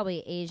Israel. Probably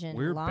Asian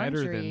We're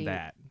laundry. better than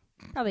that.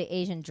 Probably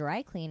Asian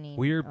dry cleaning.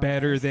 We're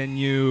better owners. than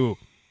you.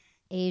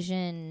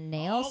 Asian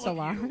nail All of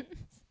salon.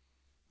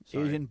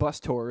 Sorry. Asian bus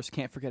tours.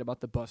 Can't forget about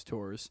the bus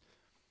tours.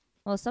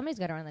 Well, somebody's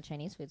got to run the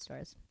Chinese food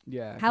stores.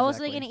 Yeah. How else are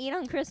they exactly. going to eat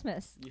on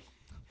Christmas?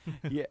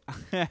 Yeah.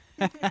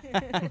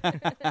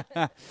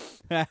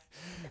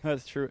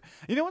 That's true.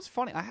 You know what's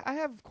funny? I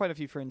have quite a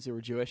few friends who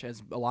are Jewish,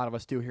 as a lot of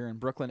us do here in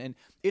Brooklyn, and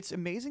it's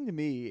amazing to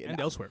me. And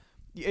elsewhere.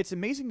 It's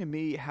amazing to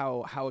me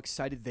how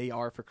excited they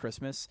are for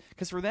Christmas,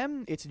 because for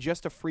them it's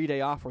just a free day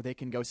off where they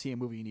can go see a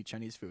movie and eat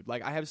Chinese food.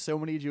 Like, I have so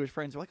many Jewish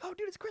friends who are like, "Oh,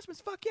 dude, it's Christmas,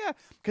 fuck yeah!"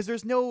 Because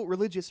there's no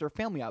religious or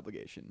family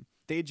obligation.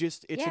 It's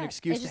an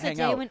excuse it's to just hang a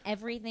day out. when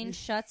everything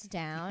shuts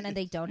down and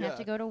they don't have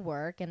to go to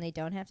work and they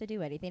don't have to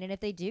do anything. And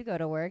if they do go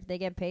to work, they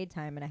get paid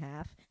time and a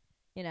half.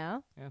 You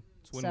know? Yeah,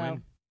 it's win-win.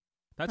 So,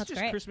 That's that's just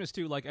great. Christmas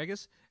too. Like, I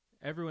guess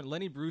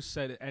Lenny Bruce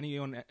said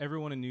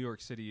everyone in New York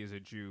City is a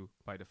Jew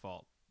by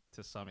default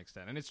to some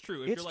extent, and it's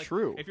true. It's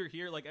true. If you're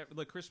here, like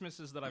the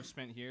Christmases that I've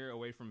spent here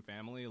away from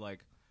family,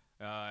 like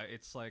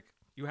it's like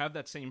you have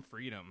that same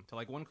freedom. To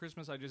like one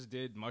Christmas, I just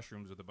did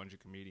mushrooms with a bunch of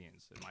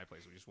comedians in my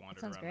place. We just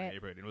wandered Sounds around great. the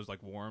neighborhood, and it was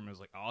like warm. It was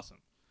like awesome.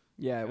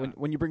 Yeah, Yeah.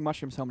 when you bring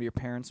mushrooms home to your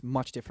parents,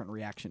 much different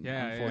reaction.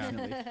 Yeah, yeah.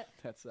 unfortunately,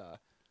 that's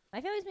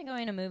My family's been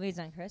going to movies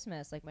on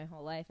Christmas like my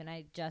whole life, and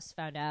I just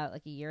found out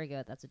like a year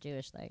ago that's a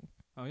Jewish thing.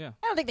 Oh yeah,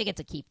 I don't think they get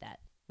to keep that.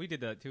 we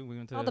did that too. We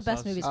went to All the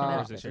best saw movies Star come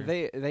Wars out this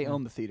year. they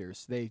own the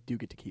theaters. They do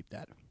get to keep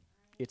that.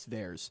 It's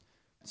theirs.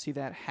 See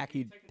that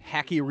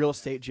hacky real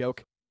estate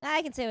joke?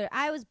 I can say what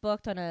I was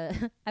booked on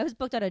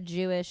a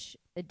Jewish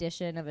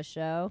edition of a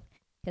show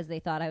because they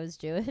thought I was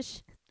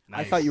Jewish.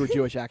 I thought you were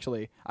Jewish,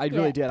 actually. I Yeah.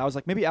 really did. I was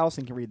like, maybe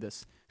Alison can read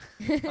this.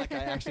 Like, I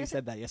actually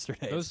said that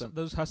yesterday. so-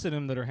 Those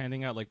Hasidim that are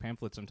handing out like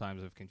pamphlets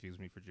sometimes have confused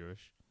me for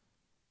Jewish.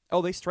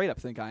 Oh, they straight up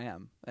think I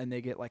am, and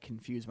they get like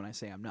confused when I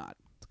say I'm not.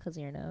 It's because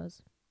of your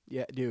nose.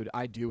 Yeah, dude,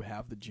 I do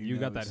have the Jew You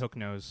got nose. that hook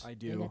nose. I You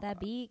do. got that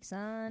beak,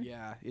 son.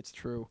 Yeah, it's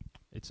true.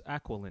 It's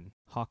aquiline,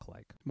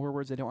 hawk-like. More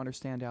words I don't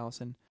understand,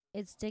 Allison.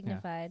 It's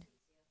dignified.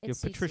 You It have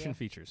suits patrician you.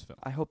 features, Phil.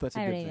 I hope that's a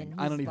I good don't thing. even-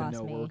 I don't he's even lost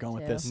know where me, we're going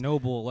with too. this.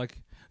 Noble, like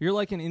you're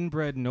like an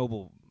inbred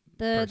noble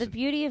The person.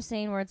 beauty of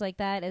saying words like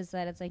that is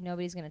that it's like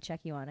nobody's gonna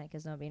check you on it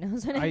because nobody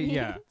knows what it means.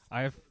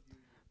 I have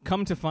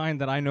come to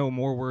find that I know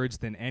more words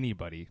than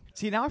anybody.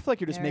 See, now I feel like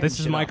you're just There. making This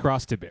is shit my up.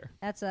 cross to bear.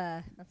 That's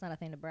not a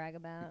thing to brag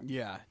about.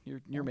 Yeah,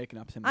 you're making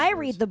up some. I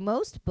read the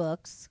most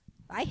books.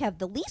 I have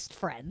the least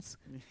friends.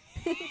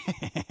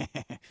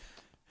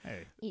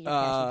 Hey, Eat your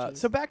cashew cheese.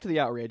 So back to the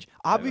outrage.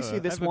 Obviously, I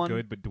this have a one.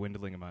 good but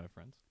dwindling amount of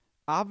friends.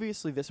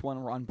 Obviously, this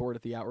one we're on board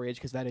with the outrage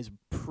because that is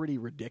pretty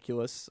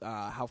ridiculous.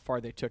 How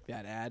far they took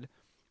that ad.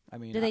 I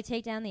mean, Did they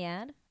take down the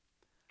ad?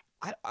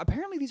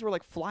 apparently these were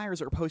like flyers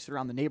that were posted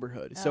around the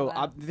neighborhood. Oh, so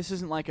wow. this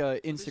isn't like a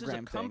Instagram This is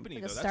a company,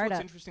 Like though. a That's startup.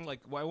 what's interesting. Like,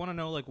 I want to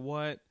know,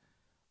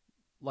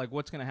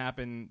 what's going to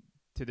happen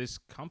to this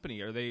company?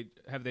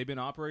 Have they been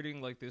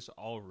operating like this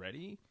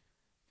already?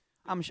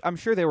 thing. I'm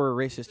sure they were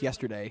racist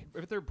yesterday.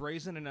 If they're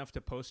brazen enough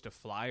to post a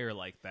flyer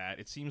like that,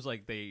 it seems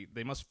like they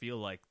must feel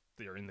like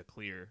they're in the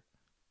clear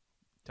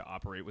to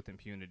operate with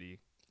impunity.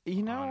 You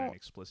on know, an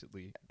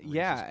explicitly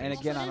yeah, racist and basis.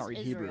 again, I Also, don't it is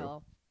read Hebrew.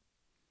 Israel.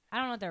 I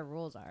don't know what their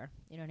rules are.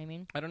 You know what I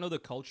mean? I don't know the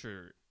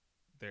culture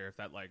there. If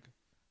that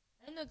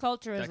And the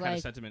culture that is kind of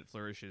like sentiment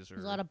flourishes, or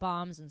there's a lot of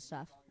bombs and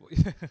stuff.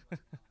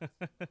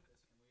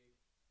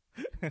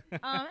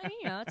 I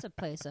mean, it's a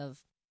place of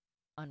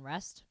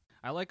unrest.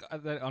 I like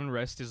that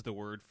unrest is the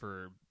word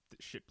for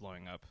shit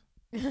blowing up.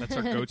 That's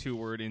our go-to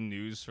word in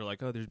news for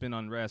like, oh, there's been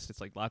unrest. It's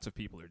like lots of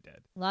people are dead.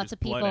 Lots There's of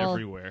people blood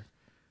everywhere.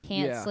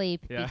 can't Yeah.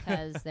 sleep Yeah.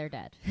 because they're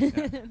dead.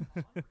 Yeah.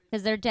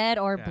 Because they're dead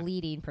or Yeah.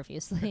 bleeding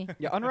profusely.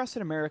 Yeah, unrest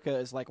in America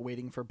is like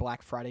waiting for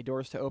Black Friday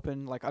doors to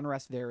open. Like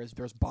unrest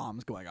there's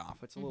bombs going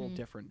off. It's a little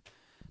different.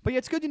 But yeah,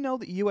 it's good to know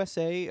that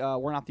USA,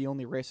 we're not the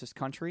only racist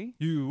country.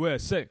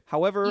 USA.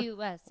 However,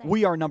 USA.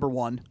 we are number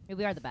one.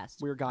 We are the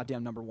best. We're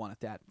goddamn number one at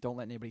that. Don't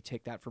let anybody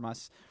take that from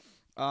us.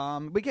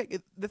 But yeah,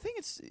 the thing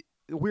that's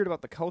weird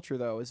about the culture,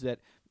 though, is that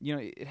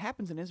it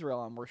happens in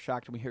Israel, and we're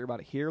shocked when we hear about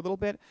it here a little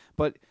bit.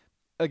 But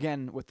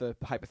again, with the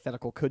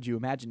hypothetical "could you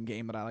imagine"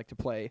 game that I like to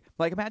play,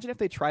 like imagine if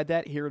they tried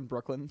that here in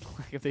Brooklyn,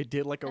 like if they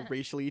did like a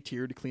racially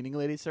tiered cleaning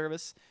lady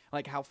service,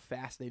 like how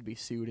fast they'd be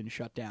sued and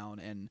shut down,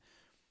 and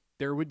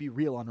there would be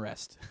real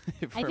unrest.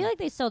 I feel like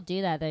they still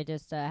do that. They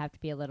just have to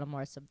be a little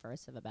more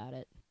subversive about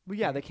it. Well,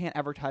 yeah, they can't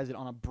advertise it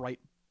on a bright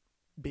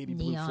baby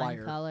blue Neon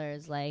flyer.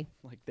 colors, like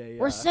They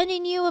we're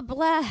sending you a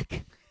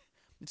black.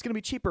 it's gonna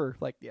be cheaper.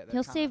 Like that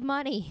He'll kinda- save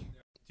money.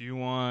 Do you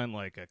want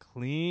like a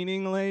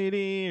cleaning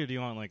lady, or do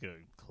you want like a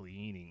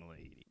cleaning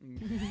lady?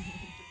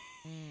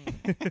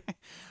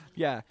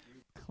 Yeah.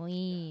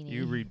 Clean.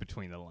 You read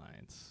between the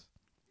lines.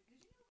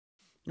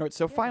 All right.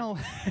 So final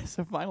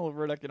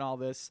verdict in all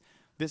this.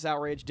 This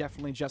outrage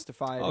definitely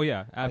justified. Oh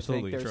yeah,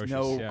 absolutely I think there's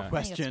atrocious. no yeah.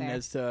 question fair.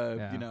 as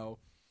to Yeah.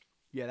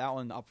 Yeah, that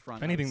one up front.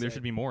 If anything, there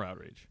should be more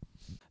outrage.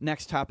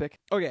 Next topic.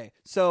 Okay,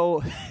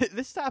 so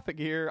this topic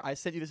here, I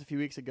sent you this a few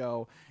weeks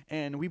ago,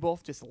 and we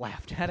both just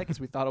laughed at it because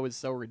we thought it was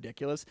so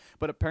ridiculous.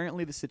 But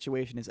apparently, the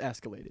situation has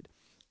escalated.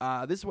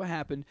 This is what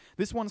happened.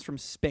 This one's from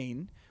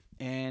Spain,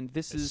 and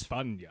this is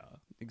España.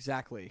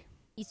 exactly.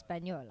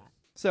 Española.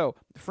 So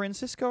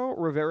Francisco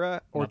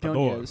Rivera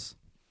Ordóñez,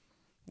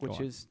 which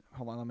on. is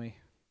hold on, let me.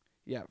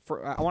 Yeah,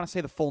 I want to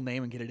say the full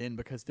name and get it in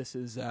because this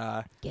is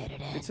Get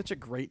it in. it's such a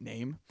great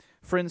name.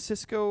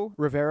 Francisco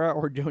Rivera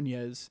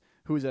Ordóñez,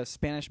 who's a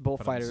Spanish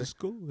bullfighter.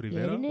 Francisco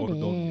Rivera Getting it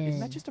Ordóñez. Isn't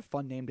that just a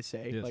fun name to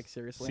say? Yes. Like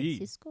seriously. Sí.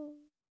 Cisco.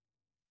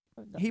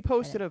 He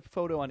posted a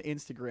photo on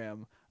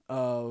Instagram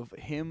of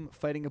him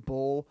fighting a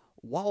bull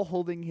while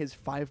holding his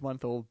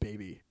 5-month-old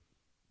baby.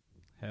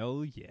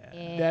 Hell yeah.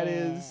 That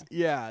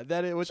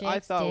is which I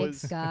Chicks thought dig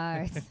was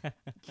scars.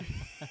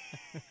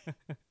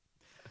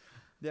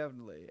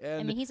 definitely. I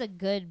And mean, he's a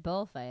good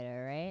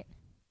bullfighter, right?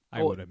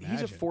 I would imagine.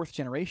 he's a 4th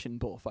generation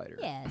bullfighter.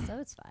 Yeah, so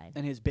it's fine.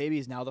 And his baby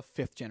is now the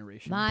 5th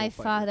generation. My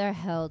bullfighter. father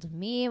held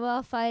me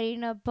while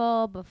fighting a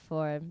bull.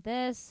 Before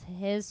this,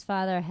 his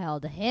father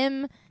held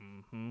him.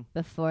 Mm-hmm.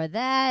 Before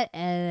that,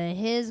 and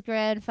his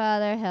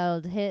grandfather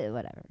held his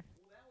whatever.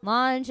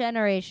 Long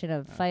generation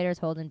of fighters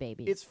holding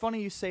babies. It's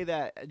funny you say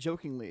that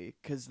jokingly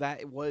because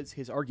that was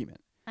his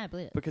argument. I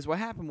believe it. Because what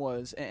happened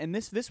was, and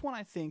this one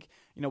I think,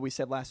 we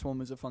said last one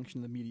was a function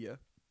of the media.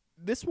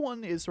 This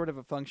one is sort of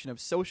a function of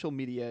social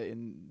media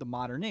in the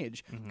modern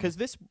age. Because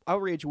this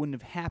outrage wouldn't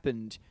have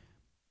happened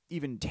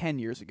even 10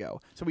 years ago.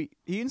 So he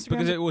Instagram.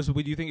 Because it was.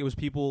 Would you think it was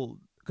people?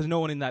 Because no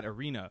one in that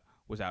arena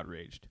was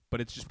outraged, but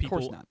it's just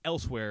course people not.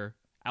 elsewhere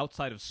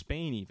outside of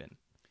Spain, even.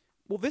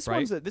 Well, this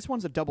right?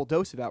 one's a double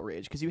dose of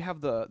outrage because you have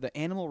the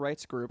animal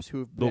rights groups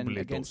who've been Doble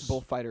against dose.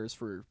 bullfighters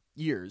for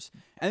years,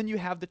 and then you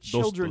have the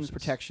children's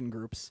protection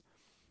groups.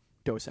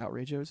 Dos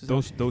outrageos.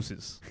 Those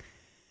doses.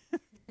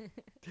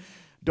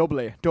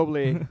 Doble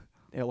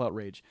el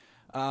outrage.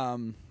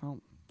 Well,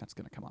 that's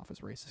gonna come off as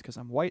racist because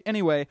I'm white.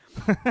 Anyway,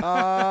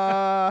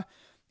 yeah.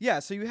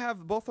 So you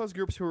have both those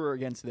groups who are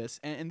against this,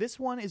 and this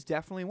one is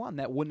definitely one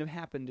that wouldn't have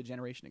happened a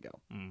generation ago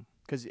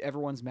because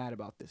everyone's mad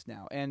about this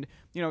now. And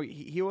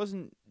he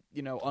wasn't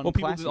Well,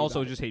 people unclassy also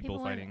about it. just hate People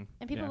bullfighting. wouldn't-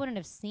 and people Yeah. wouldn't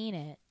have seen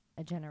it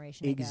a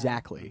generation ago.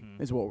 Exactly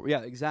Mhm. is what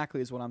exactly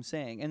is what I'm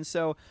saying. And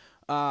so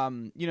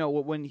when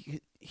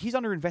he's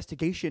under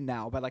investigation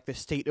now by like the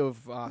state of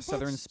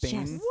southern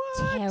Spain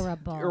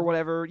Terrible. or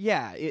whatever.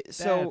 Yeah.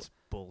 That's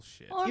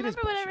bullshit. Well, It is remember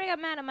when bullshit. everybody got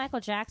mad at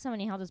Michael Jackson when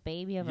he held his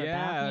baby over a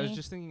Yeah, balcony? I was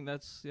just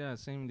thinking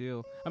same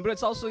deal. But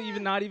it's also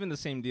not even the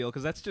same deal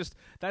because that's just.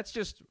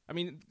 I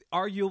mean,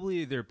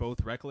 arguably they're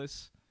both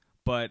reckless,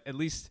 but at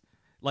least.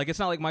 Like, it's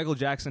not like Michael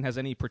Jackson has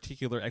any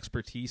particular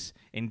expertise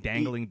in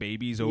dangling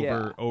babies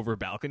over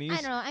balconies. I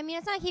don't know. I mean,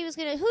 it's not like he was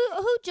gonna.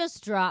 Who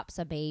just drops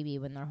a baby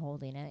when they're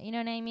holding it? You know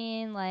what I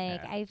mean?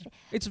 Like, Yeah.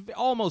 It's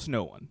almost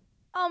no one.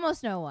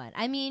 almost no one.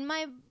 I mean,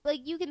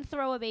 you can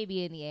throw a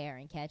baby in the air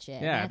and catch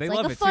it. Yeah, and they it's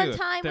love like a it, fun too.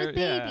 time with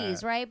They're-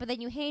 babies, right? But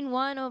then you hang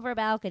one over a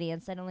balcony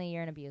and suddenly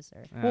you're an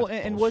abuser. Well,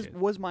 That's and bullshit.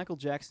 was Michael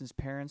Jackson's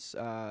parents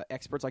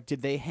experts? Like,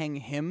 did they hang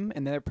him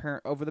and their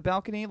parent over the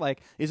balcony? Like,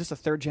 is this a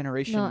third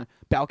generation No.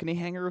 balcony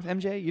hanger of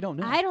MJ? You don't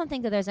know. I don't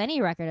think that there's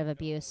any record of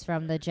abuse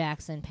from the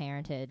Jackson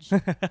parentage.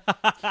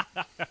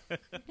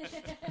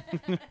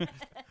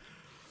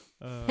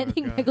 I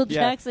think God. Michael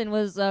Yeah. Jackson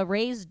was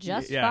raised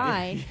just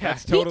fine. Yeah,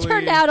 that's He totally,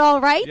 turned out all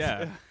right.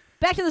 Yeah,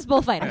 Back to this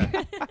bullfighter.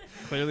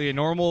 clearly a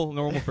normal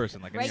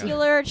person, like any other.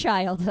 Regular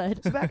childhood.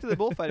 So back to the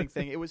bullfighting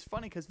thing. It was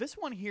funny because this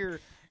one here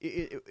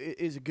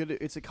is a good.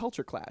 It's a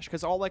culture clash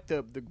because all like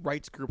the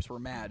rights groups were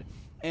mad,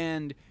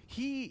 and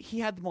he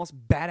had the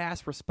most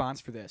badass response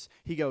for this.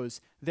 He goes,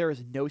 "There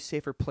is no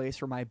safer place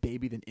for my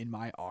baby than in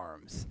my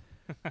arms,"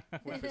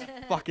 which was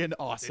fucking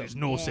awesome. There's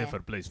no Yeah. safer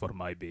place for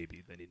my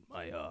baby than in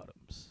my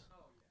arms.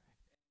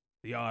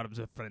 The arms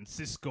of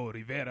Francisco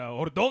Rivera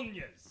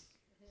Ordóñez.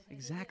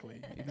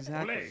 Exactly.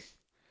 Olé.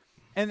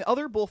 And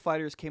other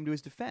bullfighters came to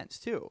his defense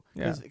too.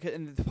 Yeah.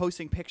 And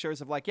posting pictures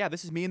of like, yeah,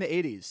 this is me in the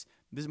 80s.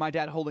 This is my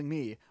dad holding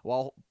me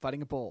while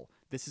fighting a bull.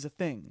 This is a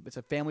thing. It's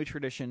a family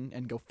tradition,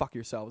 and go fuck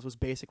yourselves was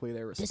basically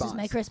their response. This is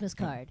my Christmas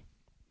card.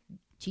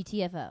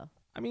 GTFO.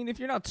 I mean, if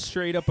you're not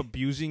straight up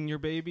abusing your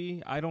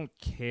baby, I don't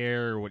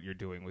care what you're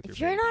doing with If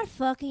your you're baby. not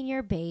fucking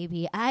your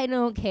baby, I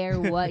don't care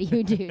what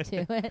you do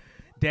to it.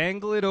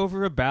 Dangle it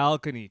over a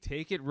balcony.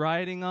 Take it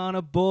riding on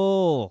a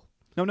bull.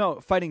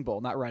 No, fighting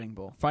bull, not riding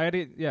bull. Fight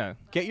it, yeah.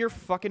 Get your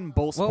fucking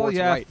bull Well, sports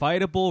yeah, right.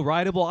 fightable,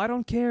 rideable. I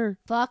don't care.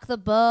 Fuck the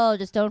bull,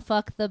 just don't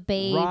fuck the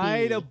baby.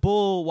 Ride a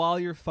bull while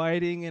you're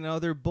fighting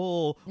another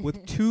bull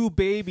with two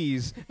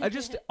babies.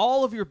 Just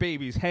all of your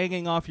babies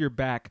hanging off your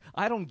back.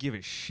 I don't give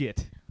a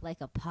shit. Like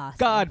a possum.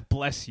 God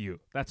bless you.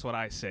 That's what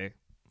I say.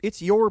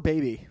 It's your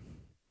baby.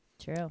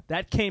 True.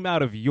 That came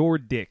out of your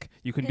dick.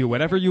 You can do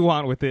whatever you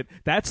want with it.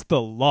 That's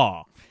the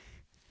law.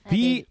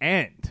 The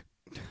end.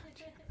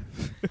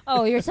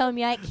 Oh, you're telling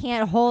me I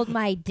can't hold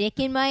my dick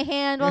in my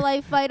hand while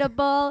I fight a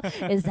bull?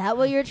 Is that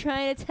what you're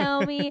trying to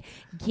tell me?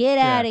 Get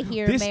out of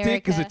here, This America.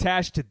 dick is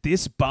attached to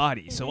this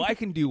body, so I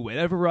can do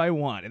whatever I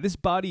want. And this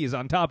body is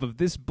on top of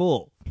this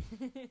bull.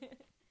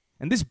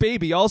 And this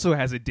baby also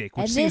has a dick,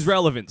 which And seems this-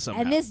 relevant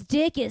somehow. And this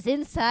dick is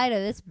inside of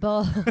this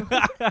bull.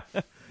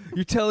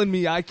 You're telling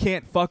me I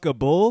can't fuck a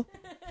bull?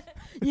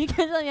 You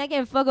can tell me I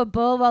can't fuck a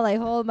bull while I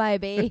hold my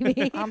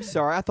baby. I'm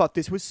sorry, I thought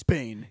this was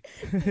Spain.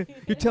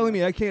 You're telling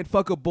me I can't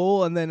fuck a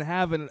bull and then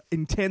have an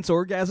intense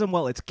orgasm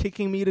while it's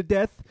kicking me to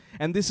death?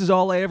 And this is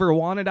all I ever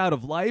wanted out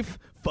of life?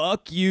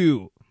 Fuck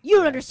you. You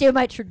don't understand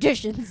my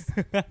traditions.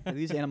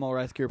 These animal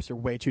rights groups are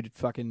way too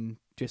fucking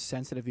just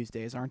sensitive these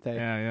days, aren't they?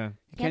 Yeah. You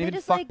can't they even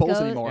just, fuck like, bulls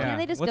go, anymore. Yeah. Can't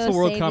they just What's go the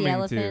world save the coming to?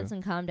 elephants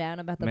and calm down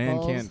about the Man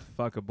bulls? can't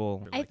fuck a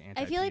bull.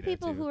 I feel like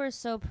people who are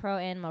so pro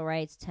animal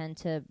rights tend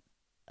to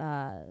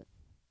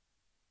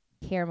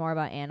care more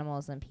about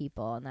animals than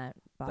people, and that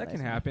bothers That can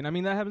me. happen. I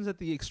mean, that happens at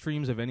the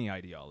extremes of any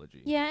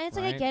ideology. Yeah, and it's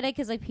like I Right? get it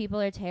because like people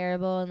are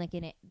terrible and like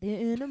the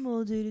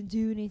animal didn't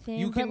do anything.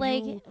 You but can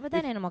like, do- but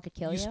that if animal could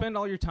kill You you. spend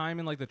all your time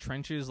in like the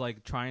trenches,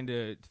 like trying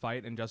to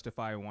fight and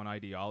justify one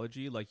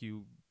ideology, like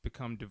you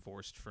become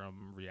divorced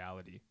from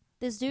reality.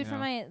 This dude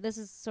from Yeah. this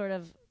is sort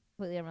of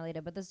completely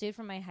unrelated, but this dude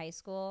from my high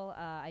school,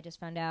 I just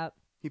found out.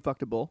 He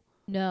fucked a bull.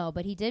 No,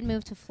 but he did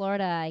move to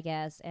Florida, I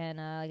guess, and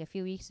like a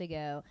few weeks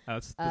ago,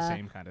 That's the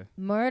same kind of.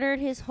 murdered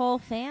his whole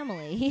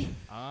family.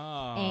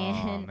 Oh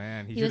and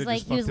man, he was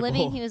like he was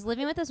living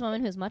with this woman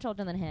who was much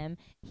older than him.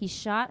 He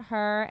shot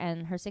her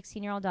and her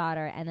 16-year-old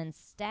daughter, and then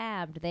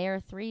stabbed their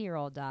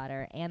 3-year-old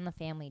daughter and the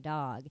family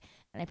dog.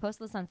 And I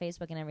posted this on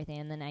Facebook and everything,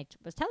 and then I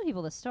was telling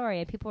people the story,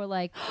 and people were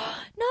like,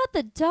 "Not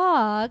the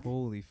dog."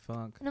 Holy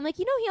fuck! And I'm like,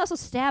 he also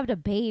stabbed a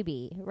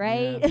baby,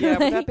 right? Yeah, but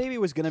that Like- baby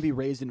was going to be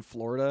raised in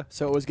Florida,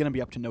 so it was going to be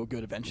up to no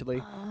good eventually.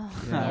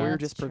 Yeah, we were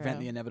that's just preventing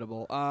true. the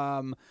inevitable.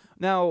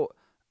 Now,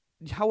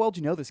 how well do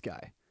you know this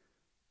guy?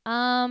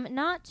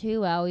 Not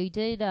too well. We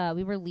did.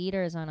 We were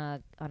leaders on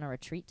a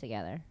retreat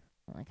together,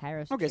 like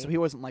Kairos. Okay, retreat. so he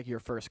wasn't like your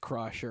first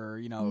crush or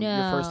your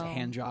No. first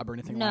hand job or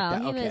anything no, like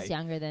that. he Okay. was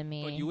younger than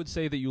me. But you would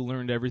say that you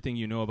learned everything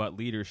you know about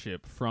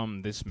leadership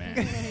from this man.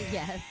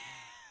 Yes,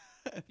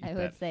 I would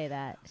bet. say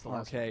that.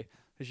 Okay,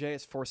 Jay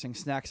is forcing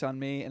snacks on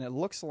me, and it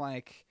looks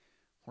like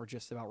we're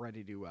just about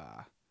ready to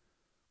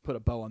put a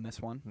bow on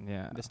this one,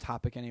 Yeah. this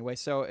topic anyway.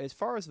 So as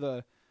far as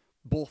the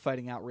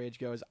bullfighting outrage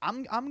goes,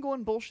 I'm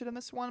going bullshit in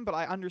this one, but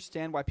I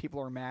understand why people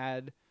are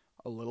mad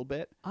a little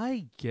bit.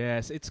 I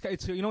guess it's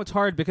it's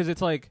hard because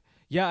it's like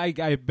Yeah,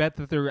 I bet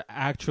that they're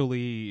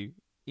actually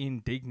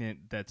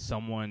indignant that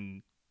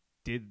someone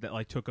did that,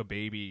 like took a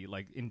baby,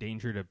 like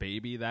endangered a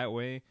baby that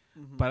way.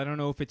 Mm-hmm. But I don't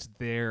know if it's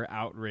their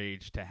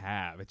outrage to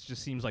have. It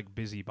just seems like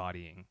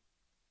busybodying,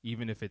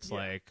 even if it's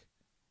like,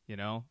 you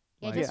know.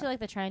 Yeah, like, I just feel like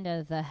they're trying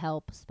to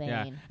help Spain.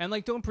 Yeah, and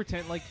like don't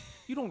pretend like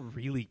you don't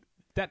really.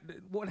 That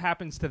what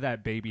happens to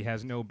that baby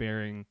has no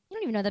bearing. You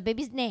don't even know that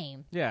baby's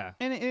name. Yeah,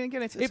 and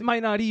again, it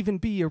might not even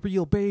be a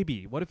real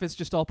baby. What if it's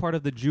just all part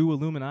of the Jew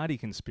Illuminati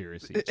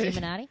conspiracy?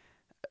 Illuminati?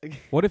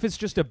 What if it's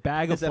just a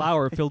bag of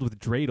flour filled with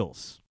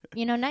dreidels?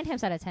 9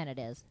 times out of 10 it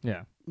is.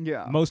 Yeah.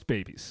 Yeah. Most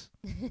babies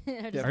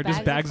are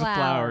just bags of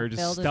flour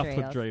just filled stuffed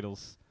with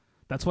dreidels.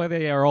 That's why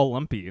they are all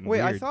lumpy and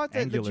Wait, weird, I thought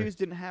that angular. the Jews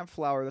didn't have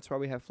flour. That's why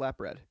we have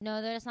flatbread.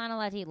 No, they're just not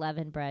allowed to eat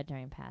leavened bread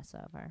during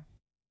Passover.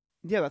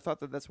 Yeah, I thought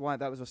that's why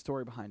that was a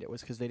story behind it,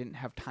 was because they didn't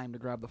have time to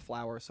grab the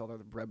flour, so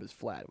the bread was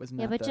flat. Wasn't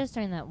Yeah, that but just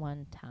during that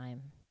one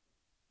time.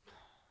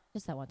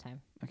 Just that one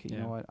time. Okay, you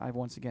know what? I've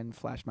once again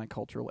flashed my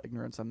cultural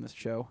ignorance on this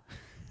show.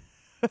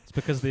 It's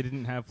because they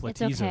didn't have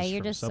flatizzas. It's okay. You're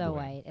from just Subway. so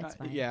white. It's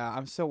fine. Yeah,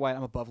 I'm so white.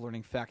 I'm above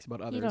learning facts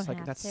about others. You don't like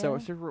have that's to. so.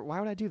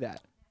 Why would I do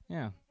that?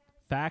 Yeah.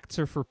 Facts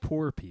are for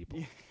poor people.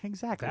 Yeah,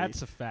 exactly.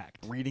 That's a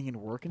fact. Reading and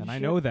working. And I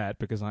shit? know that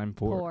because I'm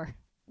poor.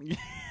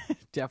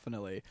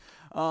 Definitely.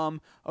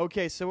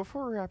 Okay, so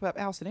before we wrap up,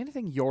 Alison,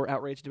 anything you're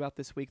outraged about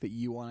this week that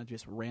you want to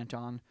just rant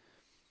on?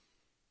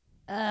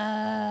 Men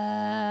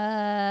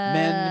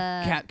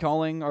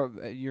catcalling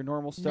or your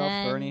normal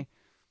stuff or any?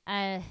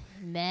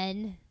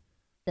 Men.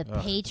 The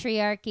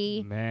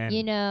patriarchy. Man.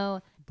 You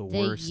know, the the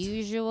worst.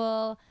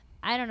 usual.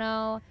 I don't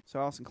know. So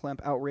Alison Klemp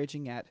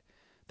outraging at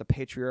the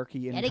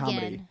patriarchy in Yet comedy.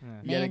 again. Yeah.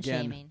 Yet Man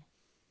again. shaming.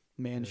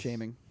 Man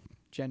shaming.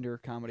 Gender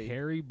comedy.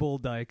 Harry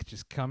Bulldyke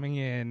just coming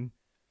in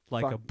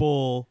like Fuck. a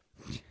bull,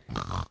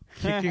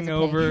 kicking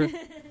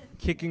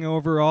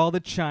over all the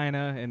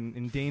china and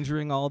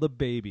endangering all the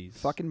babies.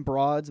 Fucking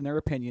broads and their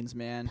opinions,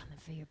 man. Coming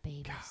for your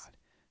babies. God.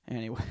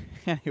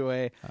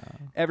 Anyway,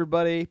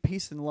 everybody,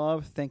 peace and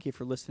love. Thank you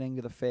for listening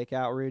to the Fake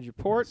Outrage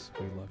Report. Yes,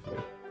 we love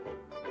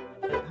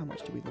you. How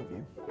much do we love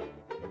you?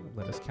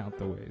 Let us count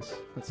the ways.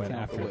 Let's but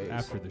count the after, ways.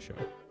 after the show.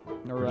 All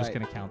We're right. just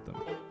going to count them.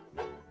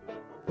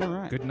 All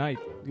right. Good night.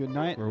 Good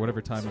night. Or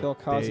whatever time It's of Phil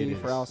day Causey it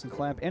for is. Alison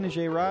Klemp and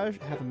Ajay Raj.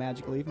 Have a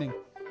magical evening.